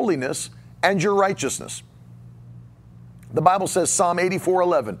your holiness and your righteousness. The Bible says, Psalm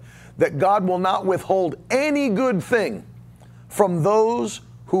 84:11, that God will not withhold any good thing from those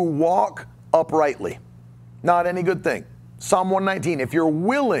who walk uprightly. Not any good thing. Psalm 119, if you're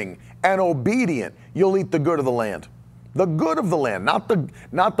willing and obedient, you'll eat the good of the land. The good of the land, not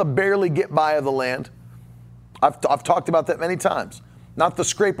the barely get by of the land. I've talked about that many times. Not the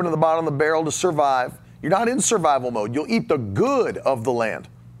scraping of the bottom of the barrel to survive. You're not in survival mode. You'll eat the good of the land.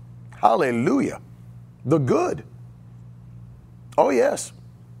 Hallelujah. The good. Oh, yes.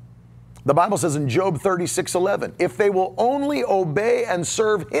 The Bible says in Job 36:11, if they will only obey and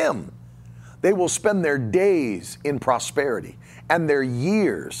serve him, they will spend their days in prosperity and their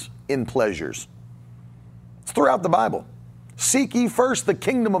years in pleasures. It's throughout the Bible. Seek ye first the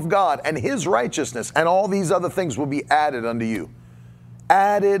kingdom of God and his righteousness, and all these other things will be added unto you.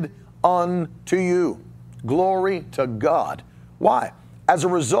 Added unto you. Glory to God. Why? as a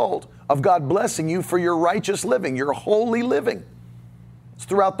result of God blessing you for your righteous living, your holy living. It's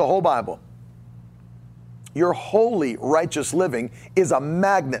throughout the whole Bible. Your holy, righteous living is a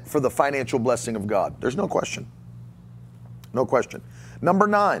magnet for the financial blessing of God. There's no question. No question. Number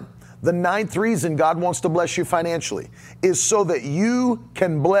 9, the 9th reason God wants to bless you financially is so that you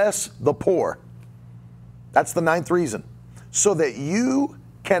can bless the poor. That's the 9th reason. So that you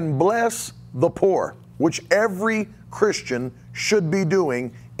can bless the poor, which every Christian should be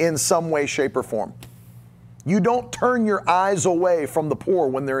doing in some way, shape, or form. You don't turn your eyes away from the poor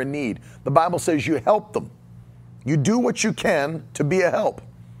when they're in need. The Bible says you help them. You do what you can to be a help.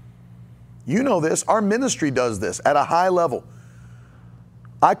 You know this. Our ministry does this at a high level.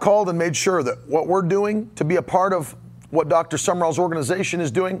 I called and made sure that what we're doing to be a part of what Dr. Sumrall's organization is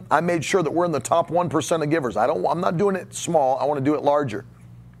doing, I made sure that we're in the top 1% of givers. I'm not doing it small. I want to do it larger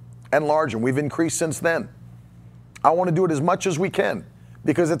and larger. We've increased since then. I want to do it as much as we can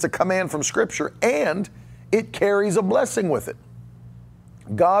because it's a command from Scripture and it carries a blessing with it.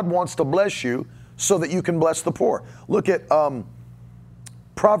 God wants to bless you so that you can bless the poor. Look at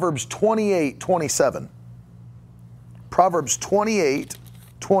Proverbs 28:27. Proverbs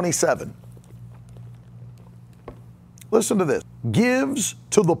 28:27. Listen to this. Gives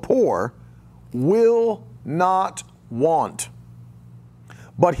to the poor will not want,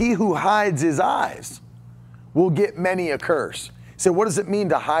 but he who hides his eyes will get many a curse. So what does it mean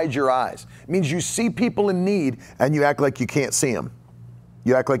to hide your eyes? It means you see people in need and you act like you can't see them.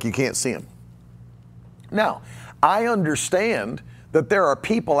 You act like you can't see them. Now, I understand that there are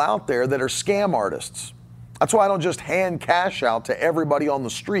people out there that are scam artists. That's why I don't just hand cash out to everybody on the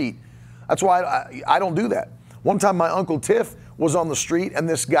street. That's why I don't do that. One time my Uncle Tiff was on the street and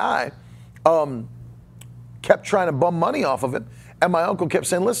this guy kept trying to bum money off of him. And my uncle kept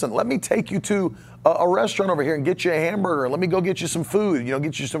saying, listen, let me take you to a restaurant over here and get you a hamburger. Let me go get you some food,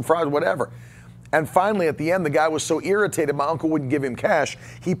 get you some fries, whatever. And finally, at the end, the guy was so irritated, my uncle wouldn't give him cash.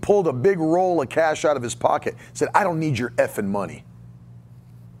 He pulled a big roll of cash out of his pocket, said, I don't need your effing money.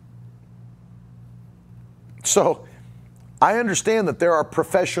 So I understand that there are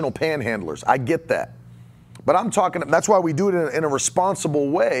professional panhandlers. I get that. But I'm talking, that's why we do it in a responsible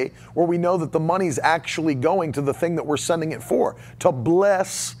way where we know that the money's actually going to the thing that we're sending it for, to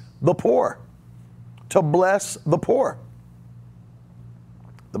bless the poor. To bless the poor.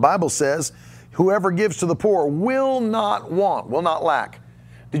 The Bible says, whoever gives to the poor will not want, will not lack.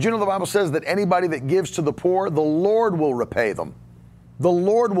 Did you know the Bible says that anybody that gives to the poor, the Lord will repay them. The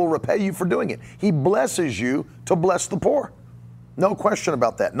Lord will repay you for doing it. He blesses you to bless the poor. No question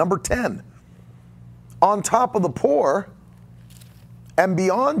about that. Number 10, on top of the poor, and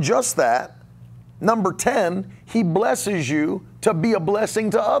beyond just that, number 10, he blesses you to be a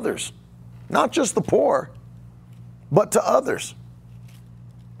blessing to others. Not just the poor, but to others.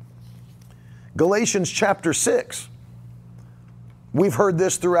 Galatians chapter 6. We've heard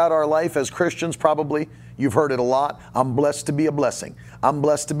this throughout our life as Christians, probably. You've heard it a lot. I'm blessed to be a blessing. I'm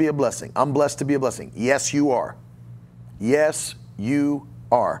blessed to be a blessing. I'm blessed to be a blessing. Yes, you are. Yes, you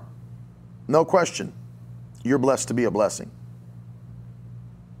are. No question. You're blessed to be a blessing.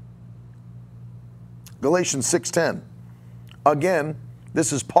 Galatians 6:10. Again,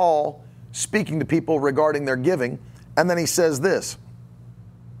 this is Paul speaking to people regarding their giving, and then he says this.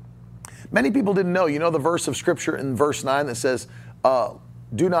 Many people didn't know, the verse of Scripture in verse 9 that says,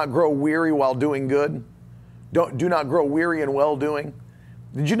 do not grow weary while doing good. Do not grow weary in well-doing.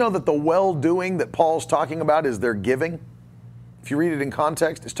 Did you know that the well-doing that Paul's talking about is their giving? If you read it in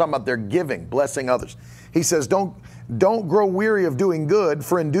context, it's talking about their giving, blessing others. He says, don't grow weary of doing good,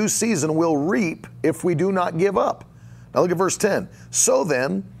 for in due season we'll reap if we do not give up. Now look at verse 10. So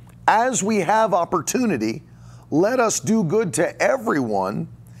then, as we have opportunity, let us do good to everyone,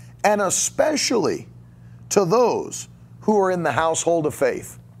 and especially to those who are in the household of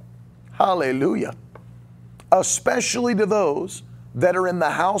faith. Hallelujah. Especially to those that are in the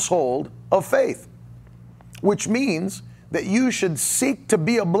household of faith, which means that you should seek to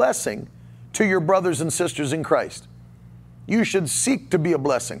be a blessing to your brothers and sisters in Christ. You should seek to be a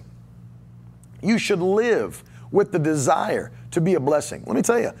blessing. You should live with the desire to be a blessing. Let me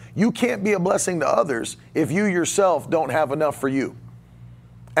tell you, you can't be a blessing to others if you yourself don't have enough for you.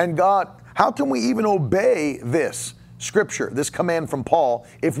 And God, how can we even obey this Scripture, this command from Paul,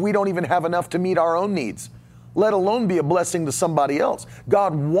 if we don't even have enough to meet our own needs, let alone be a blessing to somebody else?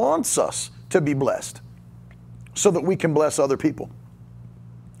 God wants us to be blessed so that we can bless other people.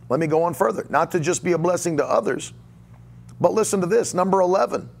 Let me go on further. Not to just be a blessing to others, but listen to this, number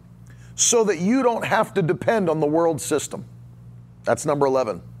 11, so that you don't have to depend on the world system. That's number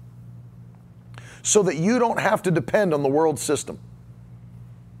 11. So that you don't have to depend on the world system.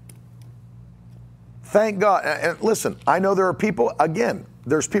 Thank God. And listen, I know there are people, again,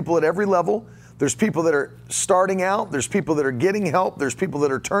 there's people at every level. There's people that are starting out. There's people that are getting help. There's people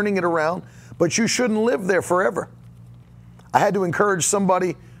that are turning it around. But you shouldn't live there forever. I had to encourage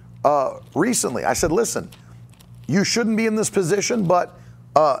somebody recently. I said, listen, you shouldn't be in this position, but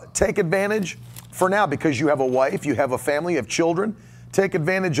take advantage for now because you have a wife, you have a family, you have children. Take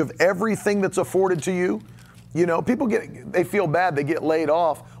advantage of everything that's afforded to you. You know, people they feel bad, they get laid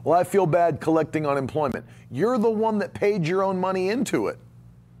off. Well, I feel bad collecting unemployment. You're the one that paid your own money into it.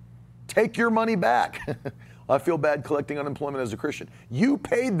 Take your money back. I feel bad collecting unemployment as a Christian. You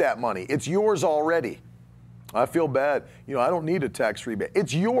paid that money. It's yours already. I feel bad. You know, I don't need a tax rebate.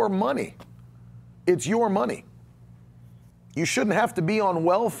 It's your money. It's your money. You shouldn't have to be on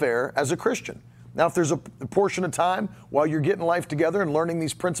welfare as a Christian. Now, if there's a portion of time while you're getting life together and learning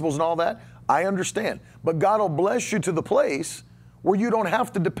these principles and all that, I understand. But God will bless you to the place where you don't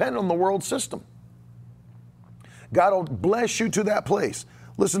have to depend on the world system. God will bless you to that place.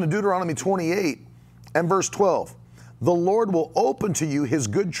 Listen to Deuteronomy 28 and verse 12. The Lord will open to you his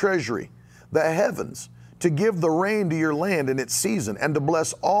good treasury, the heavens, to give the rain to your land in its season, and to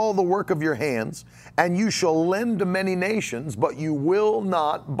bless all the work of your hands. And you shall lend to many nations, but you will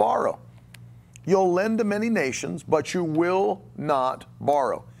not borrow. You'll lend to many nations, but you will not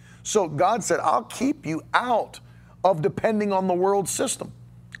borrow. So God said, I'll keep you out of depending on the world system.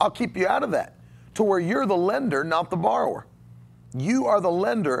 I'll keep you out of that to where you're the lender, not the borrower. You are the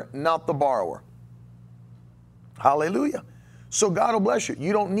lender, not the borrower. Hallelujah. So God will bless you.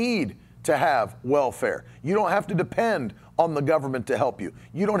 You don't need to have welfare. You don't have to depend on the government to help you.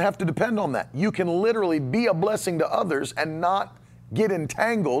 You don't have to depend on that. You can literally be a blessing to others and not get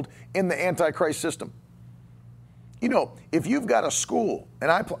entangled in the Antichrist system. You know, if you've got a school,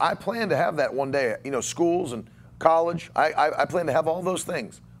 and I plan to have that one day, you know, schools and college, I plan to have all those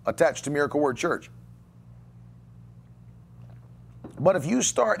things attached to Miracle Word Church. But if you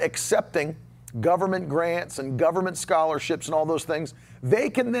start accepting government grants and government scholarships and all those things, they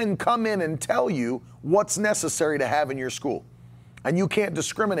can then come in and tell you what's necessary to have in your school. And you can't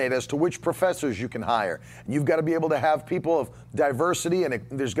discriminate as to which professors you can hire. And you've got to be able to have people of diversity, and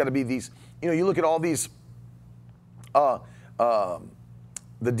there's got to be these, you know, you look at all these, the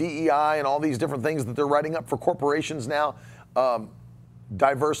DEI and all these different things that they're writing up for corporations now,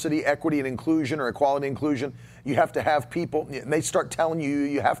 diversity, equity, and inclusion, or equality and inclusion. You have to have people, and they start telling you,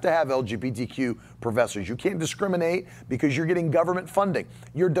 you have to have LGBTQ professors. You can't discriminate because you're getting government funding.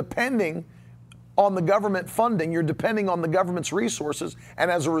 You're depending on the government funding, you're depending on the government's resources, and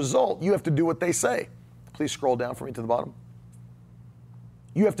as a result, you have to do what they say. Please scroll down for me to the bottom.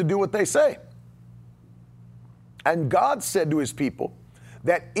 You have to do what they say. And God said to his people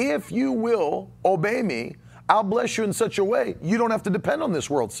that if you will obey me, I'll bless you in such a way you don't have to depend on this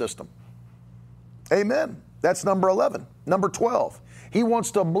world system. Amen. That's number 11. Number 12, he wants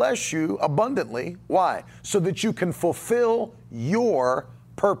to bless you abundantly. Why? So that you can fulfill your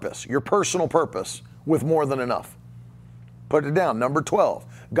purpose, your personal purpose, with more than enough. Put it down. Number 12,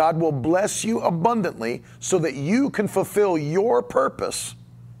 God will bless you abundantly so that you can fulfill your purpose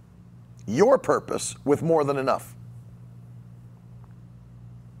with more than enough.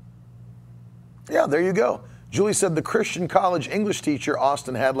 Yeah, there you go. Julie said the Christian college English teacher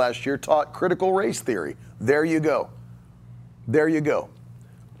Austin had last year taught critical race theory. There you go. There you go.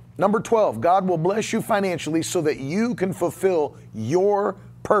 Number 12, God will bless you financially so that you can fulfill your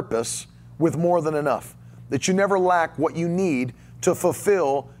purpose with more than enough. That you never lack what you need to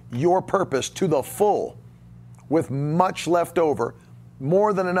fulfill your purpose to the full with much left over,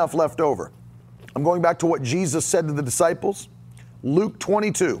 more than enough left over. I'm going back to what Jesus said to the disciples. Luke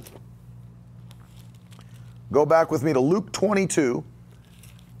 22. Go back with me to Luke 22.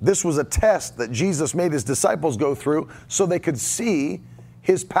 This was a test that Jesus made his disciples go through so they could see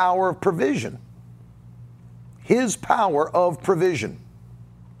his power of provision. His power of provision.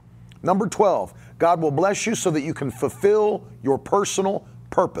 Number 12, God will bless you so that you can fulfill your personal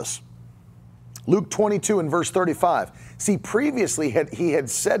purpose. Luke 22 and verse 35. See, previously he had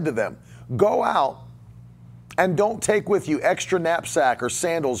said to them, go out and don't take with you extra knapsack or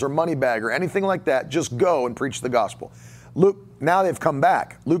sandals or money bag or anything like that. Just go and preach the gospel. Now they've come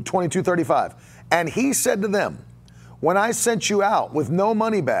back. Luke 22:35. And he said to them, when I sent you out with no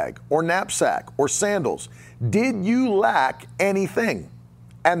money bag or knapsack or sandals, did you lack anything?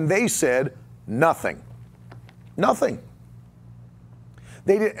 And they said, nothing. Nothing.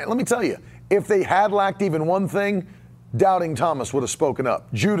 Let me tell you, if they had lacked even one thing, Doubting Thomas would have spoken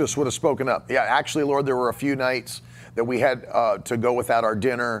up. Judas would have spoken up. Yeah, actually, Lord, there were a few nights that we had to go without our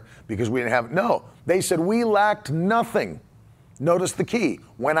dinner because we didn't have. No, they said we lacked nothing. Notice the key.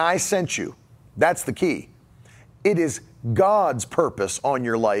 When I sent you, That's the key. It is God's purpose on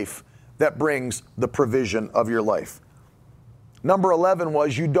your life that brings the provision of your life. Number 11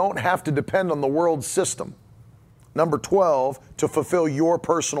 was you don't have to depend on the world's system. Number 12, to fulfill your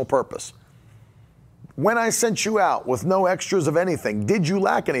personal purpose. When I sent you out with no extras of anything, did you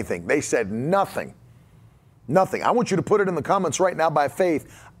lack anything? They said nothing. Nothing. I want you to put it in the comments right now by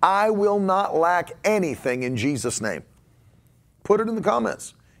faith. I will not lack anything in Jesus' name. Put it in the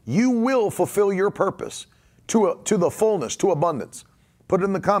comments. You will fulfill your purpose to the fullness, to abundance. Put it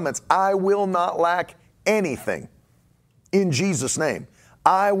in the comments. I will not lack anything in Jesus' name.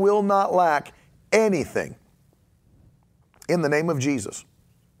 I will not lack anything in the name of Jesus.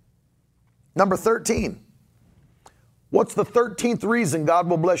 Number 13. What's the 13th reason God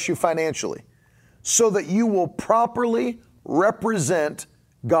will bless you financially? So that you will properly represent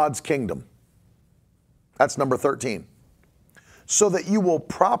God's kingdom. That's number 13. So that you will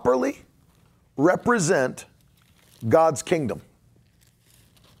properly represent God's kingdom.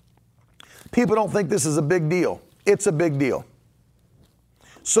 People don't think this is a big deal. It's a big deal.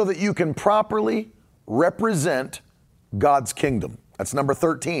 So that you can properly represent God's kingdom. That's number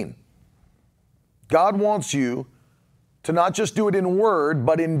 13. God wants you to not just do it in word,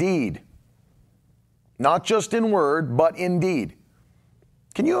 but in deed. Not just in word, but in deed.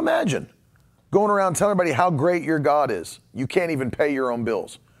 Can you imagine going around telling everybody how great your God is? You can't even pay your own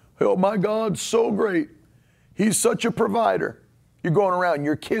bills. Oh, my God's so great. He's such a provider. You're going around,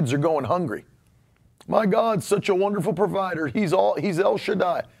 your kids are going hungry. My God's such a wonderful provider. He's El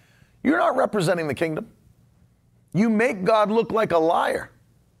Shaddai. You're not representing the kingdom. You make God look like a liar.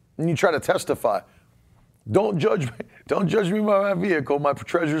 And you try to testify. Don't judge me. Don't judge me by my vehicle. My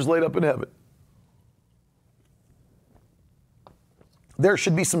treasure's laid up in heaven. There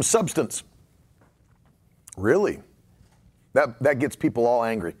should be some substance. Really? That gets people all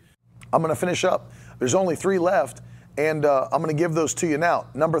angry. I'm going to finish up. There's only 3 left, and I'm going to give those to you now.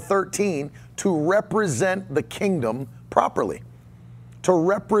 Number 13, to represent the kingdom properly. To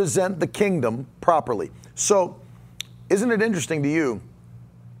represent the kingdom properly. So, isn't it interesting to you?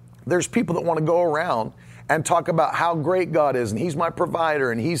 There's people that want to go around and talk about how great God is, and He's my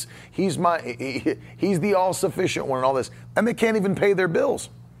provider, and He's the all-sufficient one, and all this, and they can't even pay their bills.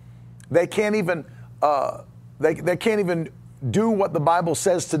 They can't even they can't even do what the Bible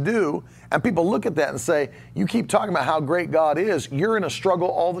says to do. And people look at that and say, "You keep talking about how great God is. You're in a struggle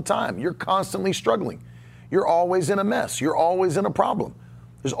all the time. You're constantly struggling. You're always in a mess. You're always in a problem.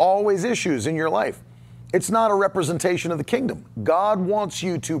 There's always issues in your life." It's not a representation of the kingdom. God wants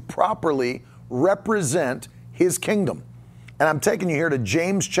you to properly represent His kingdom. And I'm taking you here to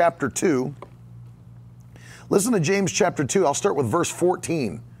James chapter 2. Listen to James chapter 2. I'll start with verse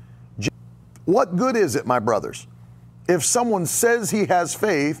 14. What good is it, my brothers, if someone says he has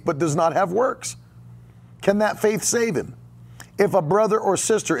faith but does not have works? Can that faith save him? If a brother or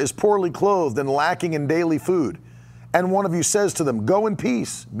sister is poorly clothed and lacking in daily food, and one of you says to them, "Go in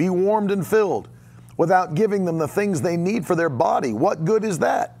peace, be warmed and filled," without giving them the things they need for their body, what good is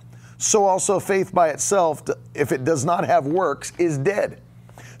that? So also faith by itself, if it does not have works, is dead.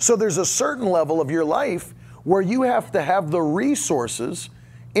 So there's a certain level of your life where you have to have the resources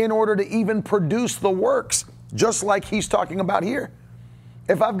in order to even produce the works, just like he's talking about here.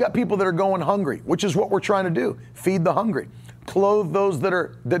 If I've got people that are going hungry, which is what we're trying to do, feed the hungry, clothe those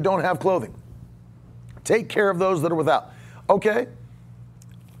that don't have clothing, take care of those that are without. Okay?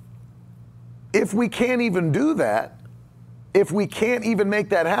 If we can't even do that, if we can't even make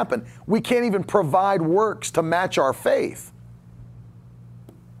that happen, we can't even provide works to match our faith.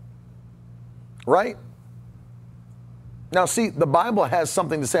 Right? Now see, the Bible has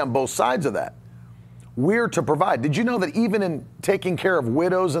something to say on both sides of that. We're to provide. Did you know that even in taking care of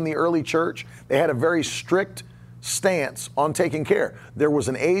widows in the early church, they had a very strict stance on taking care? There was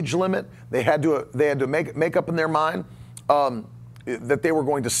an age limit. They had to make up in their mind that they were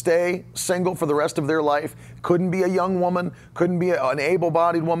going to stay single for the rest of their life. Couldn't be a young woman, couldn't be an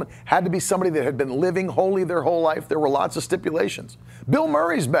able-bodied woman, had to be somebody that had been living holy their whole life. There were lots of stipulations. Bill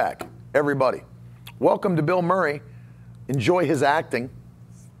Murray's back, everybody. Welcome to Bill Murray. Enjoy his acting.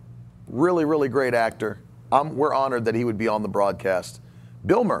 Really, really great actor. We're honored that he would be on the broadcast.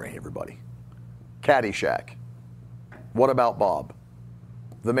 Bill Murray, everybody. Caddyshack. What About Bob?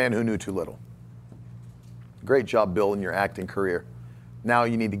 The Man Who Knew Too Little. Great job, Bill, in your acting career. Now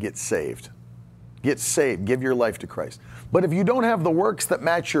you need to get saved. Get saved. Give your life to Christ. But if you don't have the works that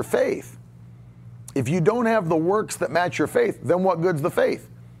match your faith, then what good's the faith?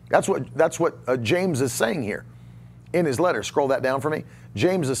 That's what James is saying here in his letter. Scroll that down for me.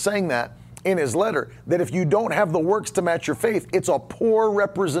 James is saying that in his letter that if you don't have the works to match your faith, it's a poor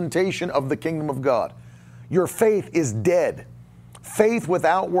representation of the kingdom of God. Your faith is dead. Faith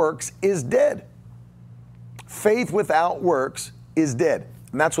without works is dead. Faith without works is dead.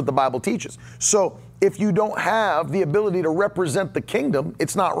 And that's what the Bible teaches. So if you don't have the ability to represent the kingdom,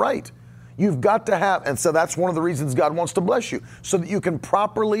 it's not right. You've got to have, and so that's one of the reasons God wants to bless you, so that you can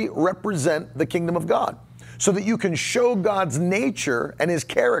properly represent the kingdom of God, so that you can show God's nature and his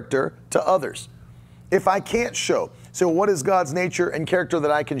character to others. If I can't show, so what is God's nature and character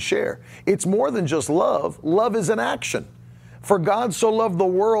that I can share? It's more than just love. Love is an action. For God so loved the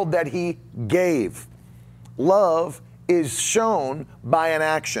world that he gave. Love is shown by an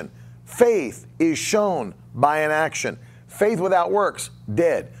action. Faith is shown by an action. Faith without works,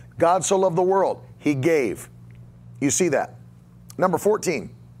 dead. God so loved the world, he gave. You see that. Number 14.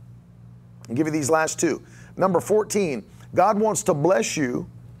 I'll give you these last two. Number 14, God wants to bless you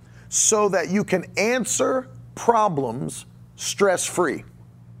so that you can answer problems stress-free.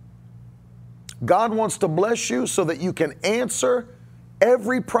 God wants to bless you so that you can answer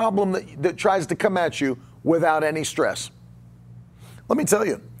every problem that tries to come at you without any stress. Let me tell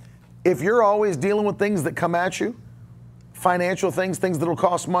you, if you're always dealing with things that come at you, financial things that'll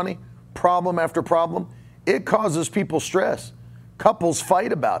cost money, problem after problem, it causes people stress. Couples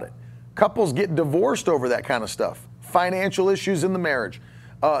fight about it. Couples get divorced over that kind of stuff. Financial issues in the marriage.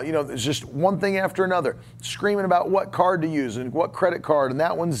 There's just one thing after another, screaming about what card to use and what credit card, and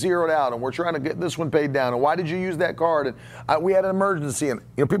that one's zeroed out, and we're trying to get this one paid down, and why did you use that card? And we had an emergency, and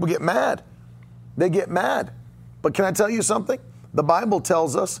people get mad. They get mad. But can I tell you something? The Bible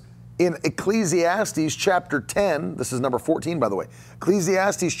tells us in Ecclesiastes chapter 10, this is number 14, by the way,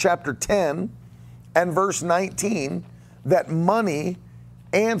 Ecclesiastes chapter 10 and verse 19, that money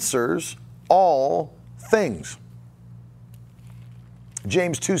answers all things.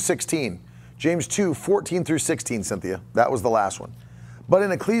 James 2:16. James 2:14 through 16, Cynthia. That was the last one. But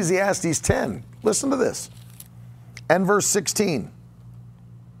in Ecclesiastes 10, listen to this. And verse 16.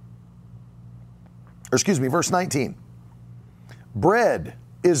 Verse 19. Bread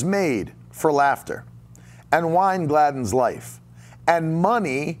is made for laughter, and wine gladdens life, and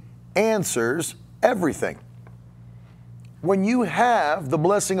money answers everything. When you have the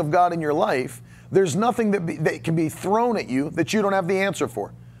blessing of God in your life, there's nothing that can be thrown at you that you don't have the answer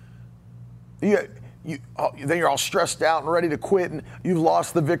for. Then you're all stressed out and ready to quit, and you've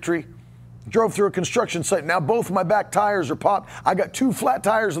lost the victory. Drove through a construction site. Now both of my back tires are popped. I got 2 flat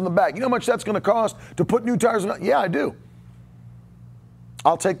tires in the back. You know how much that's going to cost to put new tires in? Yeah, I do.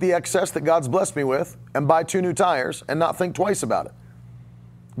 I'll take the excess that God's blessed me with and buy 2 new tires and not think twice about it.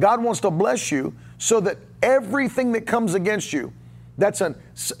 God wants to bless you so that everything that comes against you, that's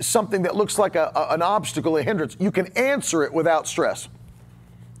something that looks like an obstacle, a hindrance, you can answer it without stress.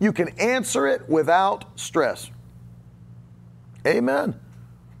 You can answer it without stress. Amen.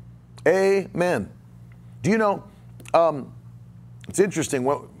 Amen. Do you know, it's interesting,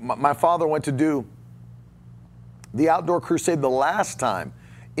 my father went to do the outdoor crusade the last time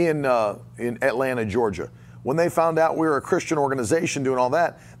in Atlanta, Georgia. When they found out we were a Christian organization doing all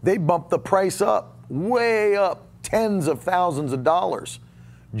that, they bumped the price up, way up, tens of thousands of dollars,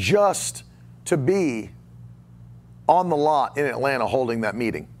 just to be on the lot in Atlanta holding that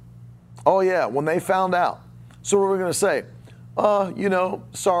meeting. Oh yeah, when they found out. So what were we going to say?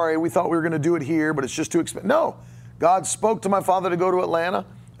 Sorry, we thought we were going to do it here, but it's just too expensive. No, God spoke to my father to go to Atlanta,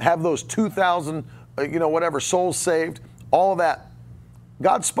 have those 2,000 souls saved, all of that.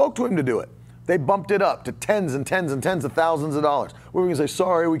 God spoke to him to do it. They bumped it up to tens and tens and tens of thousands of dollars. We were going to say,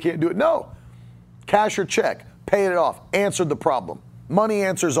 sorry, we can't do it. No. Cash or check, paid it off, answered the problem. Money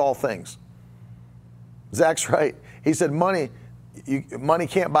answers all things. Zach's right. He said money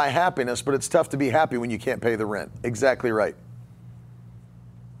can't buy happiness, but it's tough to be happy when you can't pay the rent. Exactly right.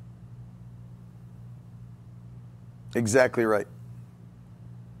 Exactly right.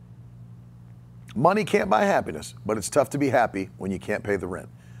 Money can't buy happiness, but it's tough to be happy when you can't pay the rent.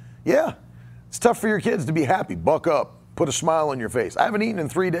 Yeah, it's tough for your kids to be happy. Buck up, put a smile on your face. I haven't eaten in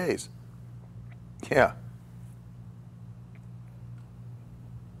 3 days. Yeah.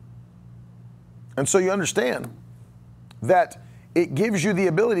 And so you understand that it gives you the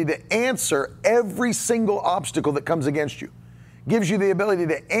ability to answer every single obstacle that comes against you. Gives you the ability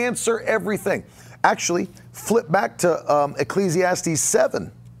to answer everything. Actually, flip back to Ecclesiastes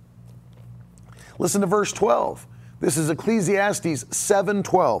 7. Listen to verse 12. This is Ecclesiastes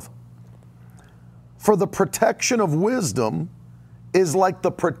 7:12. For the protection of wisdom is like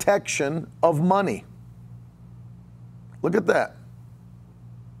the protection of money. Look at that.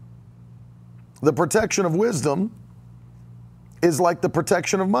 The protection of wisdom is like the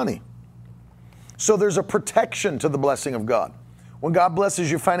protection of money. So there's a protection to the blessing of God. When God blesses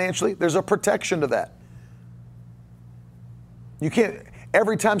you financially, there's a protection to that. You can't,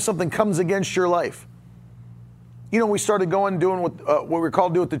 every time something comes against your life. You know, we started doing what we're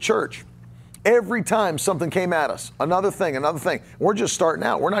called to do at the church. Every time something came at us, another thing. We're just starting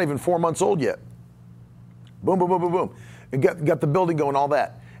out. We're not even 4 months old yet. Boom, boom, boom, boom, boom. And got the building going, all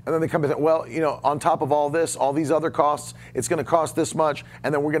that. And then they come and say, well, you know, on top of all this, all these other costs, it's going to cost this much.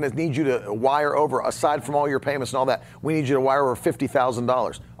 And then we're going to need you to wire over, aside from all your payments and all that, we need you to wire over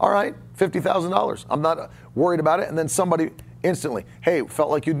 $50,000. All right, $50,000. I'm not worried about it. And then somebody instantly, hey,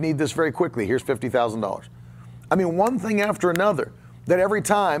 felt like you'd need this very quickly. Here's $50,000. I mean, one thing after another, that every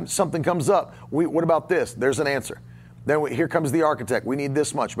time something comes up, what about this? There's an answer. Then here comes the architect. We need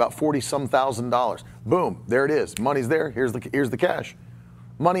this much, about $40-some thousand. Boom, there it is. Money's there. Here's the cash.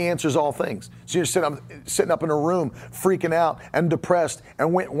 Money answers all things. So you're sitting up in a room freaking out and depressed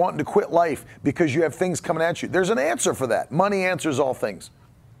and wanting to quit life because you have things coming at you. There's an answer for that. Money answers all things.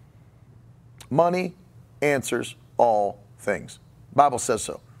 Money answers all things. The Bible says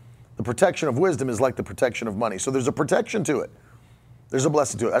so. The protection of wisdom is like the protection of money. So there's a protection to it. There's a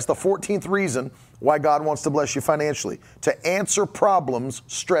blessing to it. That's the 14th reason why God wants to bless you financially. To answer problems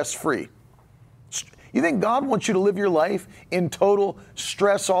stress-free. You think God wants you to live your life in total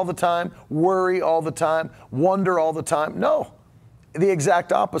stress all the time, worry all the time, wonder all the time? No, the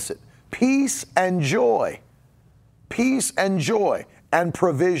exact opposite. Peace and joy. Peace and joy and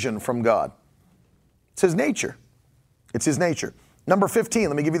provision from God. It's His nature. It's His nature. Number 15,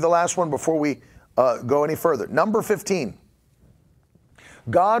 let me give you the last one before we go any further. Number 15,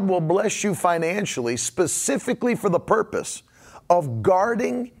 God will bless you financially specifically for the purpose of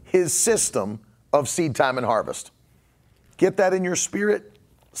guarding His system of seed time and harvest. Get that in your spirit,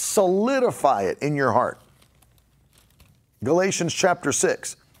 solidify it in your heart. Galatians chapter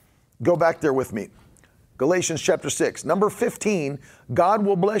 6. Go back there with me. Galatians chapter 6. Number 15, God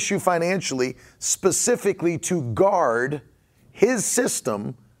will bless you financially specifically to guard His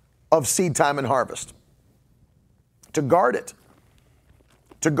system of seed time and harvest. To guard it.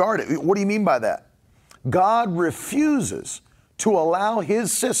 To guard it. What do you mean by that? God refuses to allow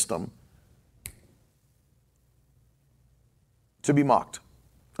His system to be mocked.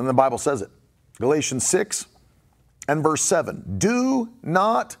 And the Bible says it. Galatians 6 and verse 7. Do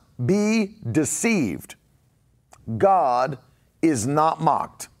not be deceived. God is not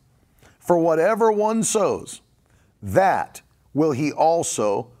mocked. For whatever one sows, that will he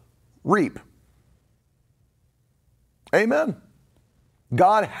also reap. Amen.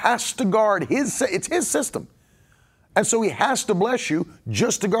 God has to guard it's His system. And so He has to bless you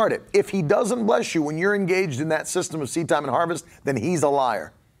just to guard it. If He doesn't bless you when you're engaged in that system of seed time and harvest, then He's a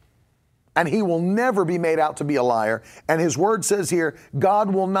liar. And He will never be made out to be a liar. And His word says here,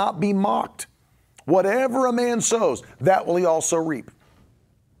 God will not be mocked. Whatever a man sows, that will he also reap.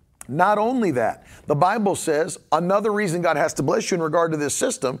 Not only that, the Bible says another reason God has to bless you in regard to this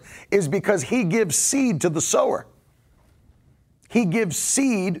system is because He gives seed to the sower. He gives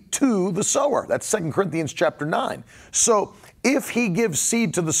seed to the sower. That's 2 Corinthians chapter 9. So if He gives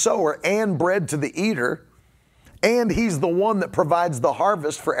seed to the sower and bread to the eater, and He's the one that provides the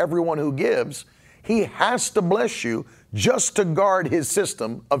harvest for everyone who gives, He has to bless you just to guard His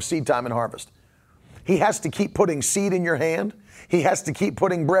system of seed time and harvest. He has to keep putting seed in your hand. He has to keep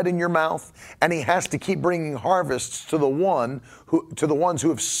putting bread in your mouth, and He has to keep bringing harvests to the ones who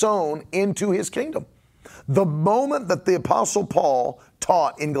have sown into His kingdom. The moment that the Apostle Paul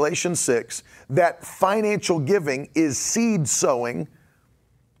taught in Galatians 6 that financial giving is seed sowing,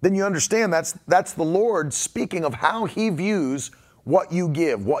 then you understand that's the Lord speaking of how He views what you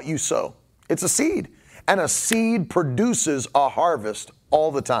give, what you sow. It's a seed, and a seed produces a harvest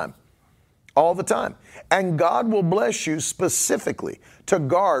all the time. All the time. And God will bless you specifically to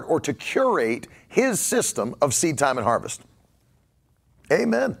guard or to curate His system of seed time and harvest.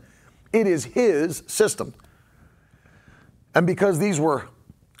 Amen. It is His system. And because these were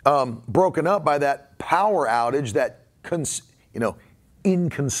broken up by that power outage, that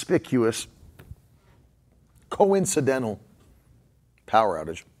inconspicuous, coincidental power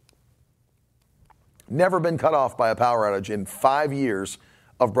outage, never been cut off by a power outage in 5 years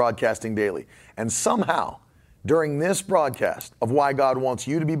of broadcasting daily. And somehow, during this broadcast of why God wants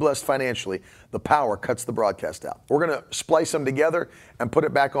you to be blessed financially, the power cuts the broadcast out. We're going to splice them together and put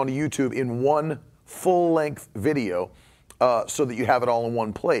it back onto YouTube in one full-length video so that you have it all in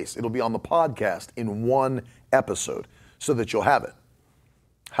one place. It'll be on the podcast in one episode so that you'll have it.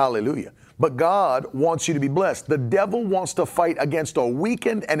 Hallelujah. But God wants you to be blessed. The devil wants to fight against a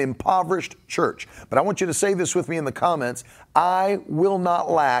weakened and impoverished church. But I want you to say this with me in the comments. I will not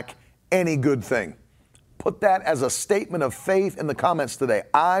lack any good thing. Put that as a statement of faith in the comments today.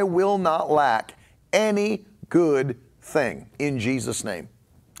 I will not lack any good thing in Jesus' name.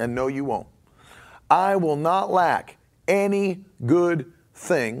 And no, you won't. I will not lack any good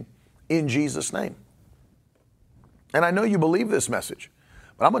thing in Jesus' name. And I know you believe this message,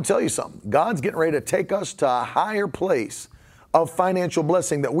 but I'm going to tell you something. God's getting ready to take us to a higher place of financial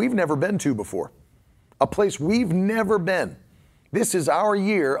blessing that we've never been to before, a place we've never been. This is our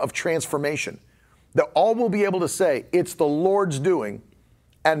year of transformation, that all we'll be able to say, it's the Lord's doing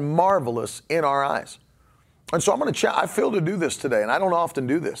and marvelous in our eyes. And so I feel to do this today, and I don't often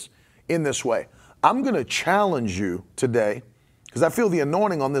do this in this way. I'm going to challenge you today because I feel the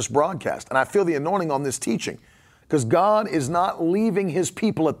anointing on this broadcast and I feel the anointing on this teaching because God is not leaving his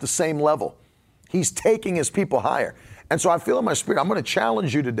people at the same level. He's taking his people higher. And so I feel in my spirit, I'm going to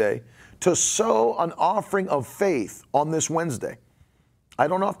challenge you today to sow an offering of faith on this Wednesday. I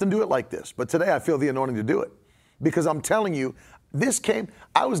don't often do it like this, but today I feel the anointing to do it because I'm telling you,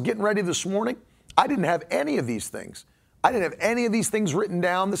 I was getting ready this morning. I didn't have any of these things. I didn't have any of these things written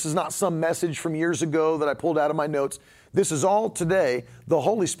down. This is not some message from years ago that I pulled out of my notes. This is all today. The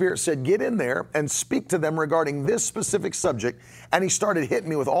Holy Spirit said, get in there and speak to them regarding this specific subject. And he started hitting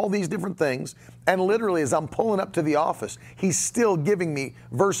me with all these different things. And literally, as I'm pulling up to the office, he's still giving me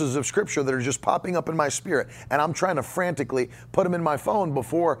verses of scripture that are just popping up in my spirit. And I'm trying to frantically put them in my phone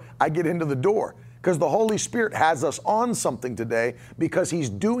before I get into the door. Because the Holy Spirit has us on something today because he's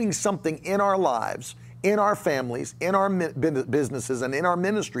doing something in our lives, in our families, in our businesses, and in our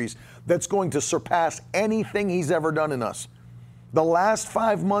ministries that's going to surpass anything he's ever done in us. The last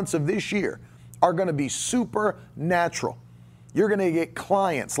 5 months of this year are going to be supernatural. You're going to get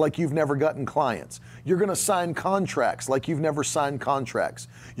clients like you've never gotten clients. You're going to sign contracts like you've never signed contracts.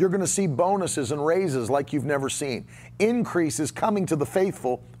 You're going to see bonuses and raises like you've never seen. Increase is coming to the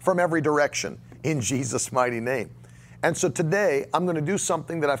faithful from every direction in Jesus' mighty name. And so today, I'm going to do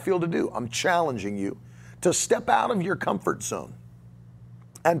something that I feel to do. I'm challenging you to step out of your comfort zone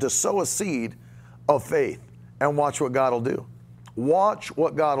and to sow a seed of faith and watch what God will do. Watch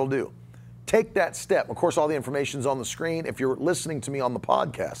what God will do. Take that step. Of course, all the information's on the screen. If you're listening to me on the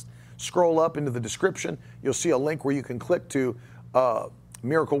podcast, scroll up into the description. You'll see a link where you can click to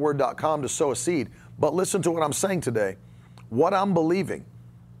miracleword.com to sow a seed. But listen to what I'm saying today. What I'm believing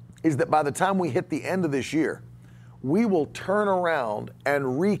is that by the time we hit the end of this year, we will turn around and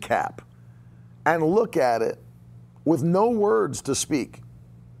recap and look at it with no words to speak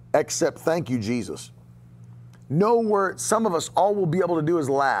except thank you, Jesus. No words. Some of us, all we'll be able to do is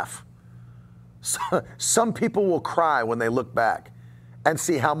laugh. Some people will cry when they look back and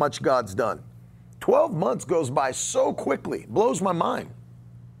see how much God's done. 12 months goes by so quickly, blows my mind.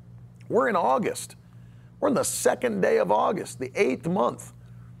 We're in August. We're in the second day of August, the 8th month.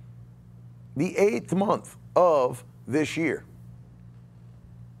 The 8th month of this year.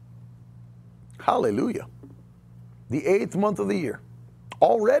 Hallelujah. The 8th month of the year.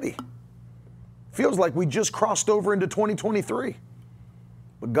 Already. Feels like we just crossed over into 2023.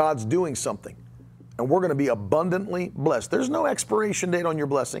 But God's doing something. And we're going to be abundantly blessed. There's no expiration date on your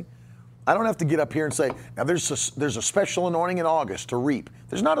blessing. I don't have to get up here and say, now there's a special anointing in August to reap.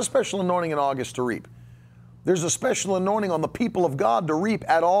 There's not a special anointing in August to reap. There's a special anointing on the people of God to reap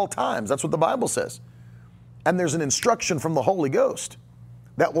at all times. That's what the Bible says. And there's an instruction from the Holy Ghost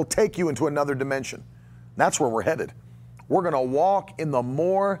that will take you into another dimension. That's where we're headed. We're going to walk in the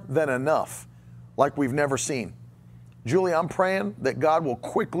more than enough like we've never seen. Julie, I'm praying that God will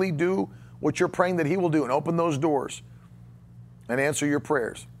quickly do what you're praying that he will do and open those doors and answer your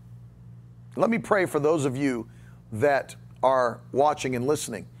prayers. Let me pray for those of you that are watching and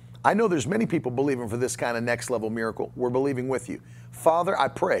listening. I know there's many people believing for this kind of next level miracle. We're believing with you. Father, I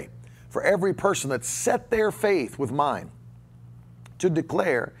pray for every person that set their faith with mine to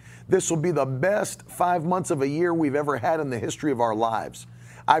declare this will be the best 5 months of a year we've ever had in the history of our lives.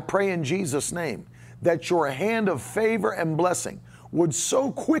 I pray in Jesus' name that your hand of favor and blessing would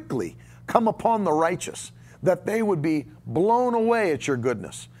so quickly come upon the righteous that they would be blown away at your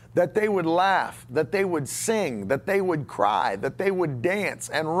goodness, that they would laugh, that they would sing, that they would cry, that they would dance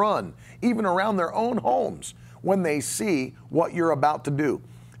and run, even around their own homes when they see what you're about to do.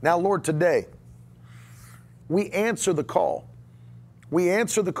 Now, Lord, today, we answer the call. We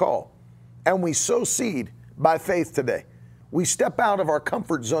answer the call, and we sow seed by faith today. We step out of our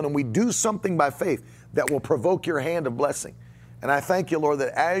comfort zone and we do something by faith that will provoke your hand of blessing. And I thank you, Lord,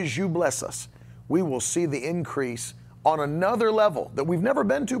 that as you bless us, we will see the increase on another level that we've never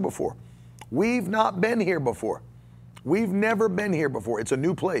been to before. We've not been here before. We've never been here before. It's a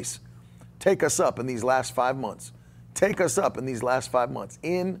new place. Take us up in these last 5 months. take us up in these last 5 months.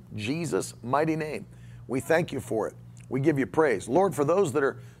 In Jesus' mighty name, we thank you for it. We give you praise. Lord, for those that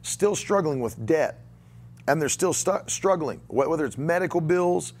are still struggling with debt, and they're still struggling, whether it's medical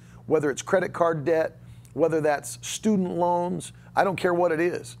bills, whether it's credit card debt, whether that's student loans, I don't care what it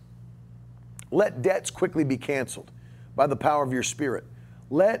is. Let debts quickly be canceled by the power of your Spirit.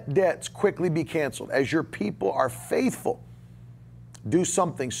 Let debts quickly be canceled. As your people are faithful, do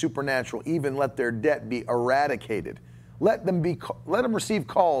something supernatural. Even let their debt be eradicated. Let them receive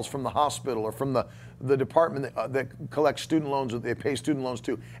calls from the hospital or from the department that collects student loans, or they pay student loans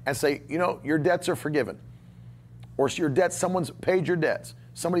to, and say, you know, your debts are forgiven. Or your debts, someone's paid your debts.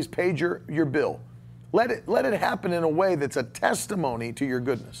 Somebody's paid your bill. Let it happen in a way that's a testimony to your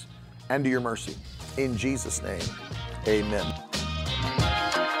goodness and to your mercy. In Jesus' name, amen.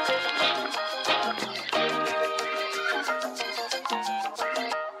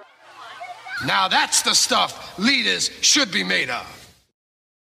 Now that's the stuff leaders should be made of.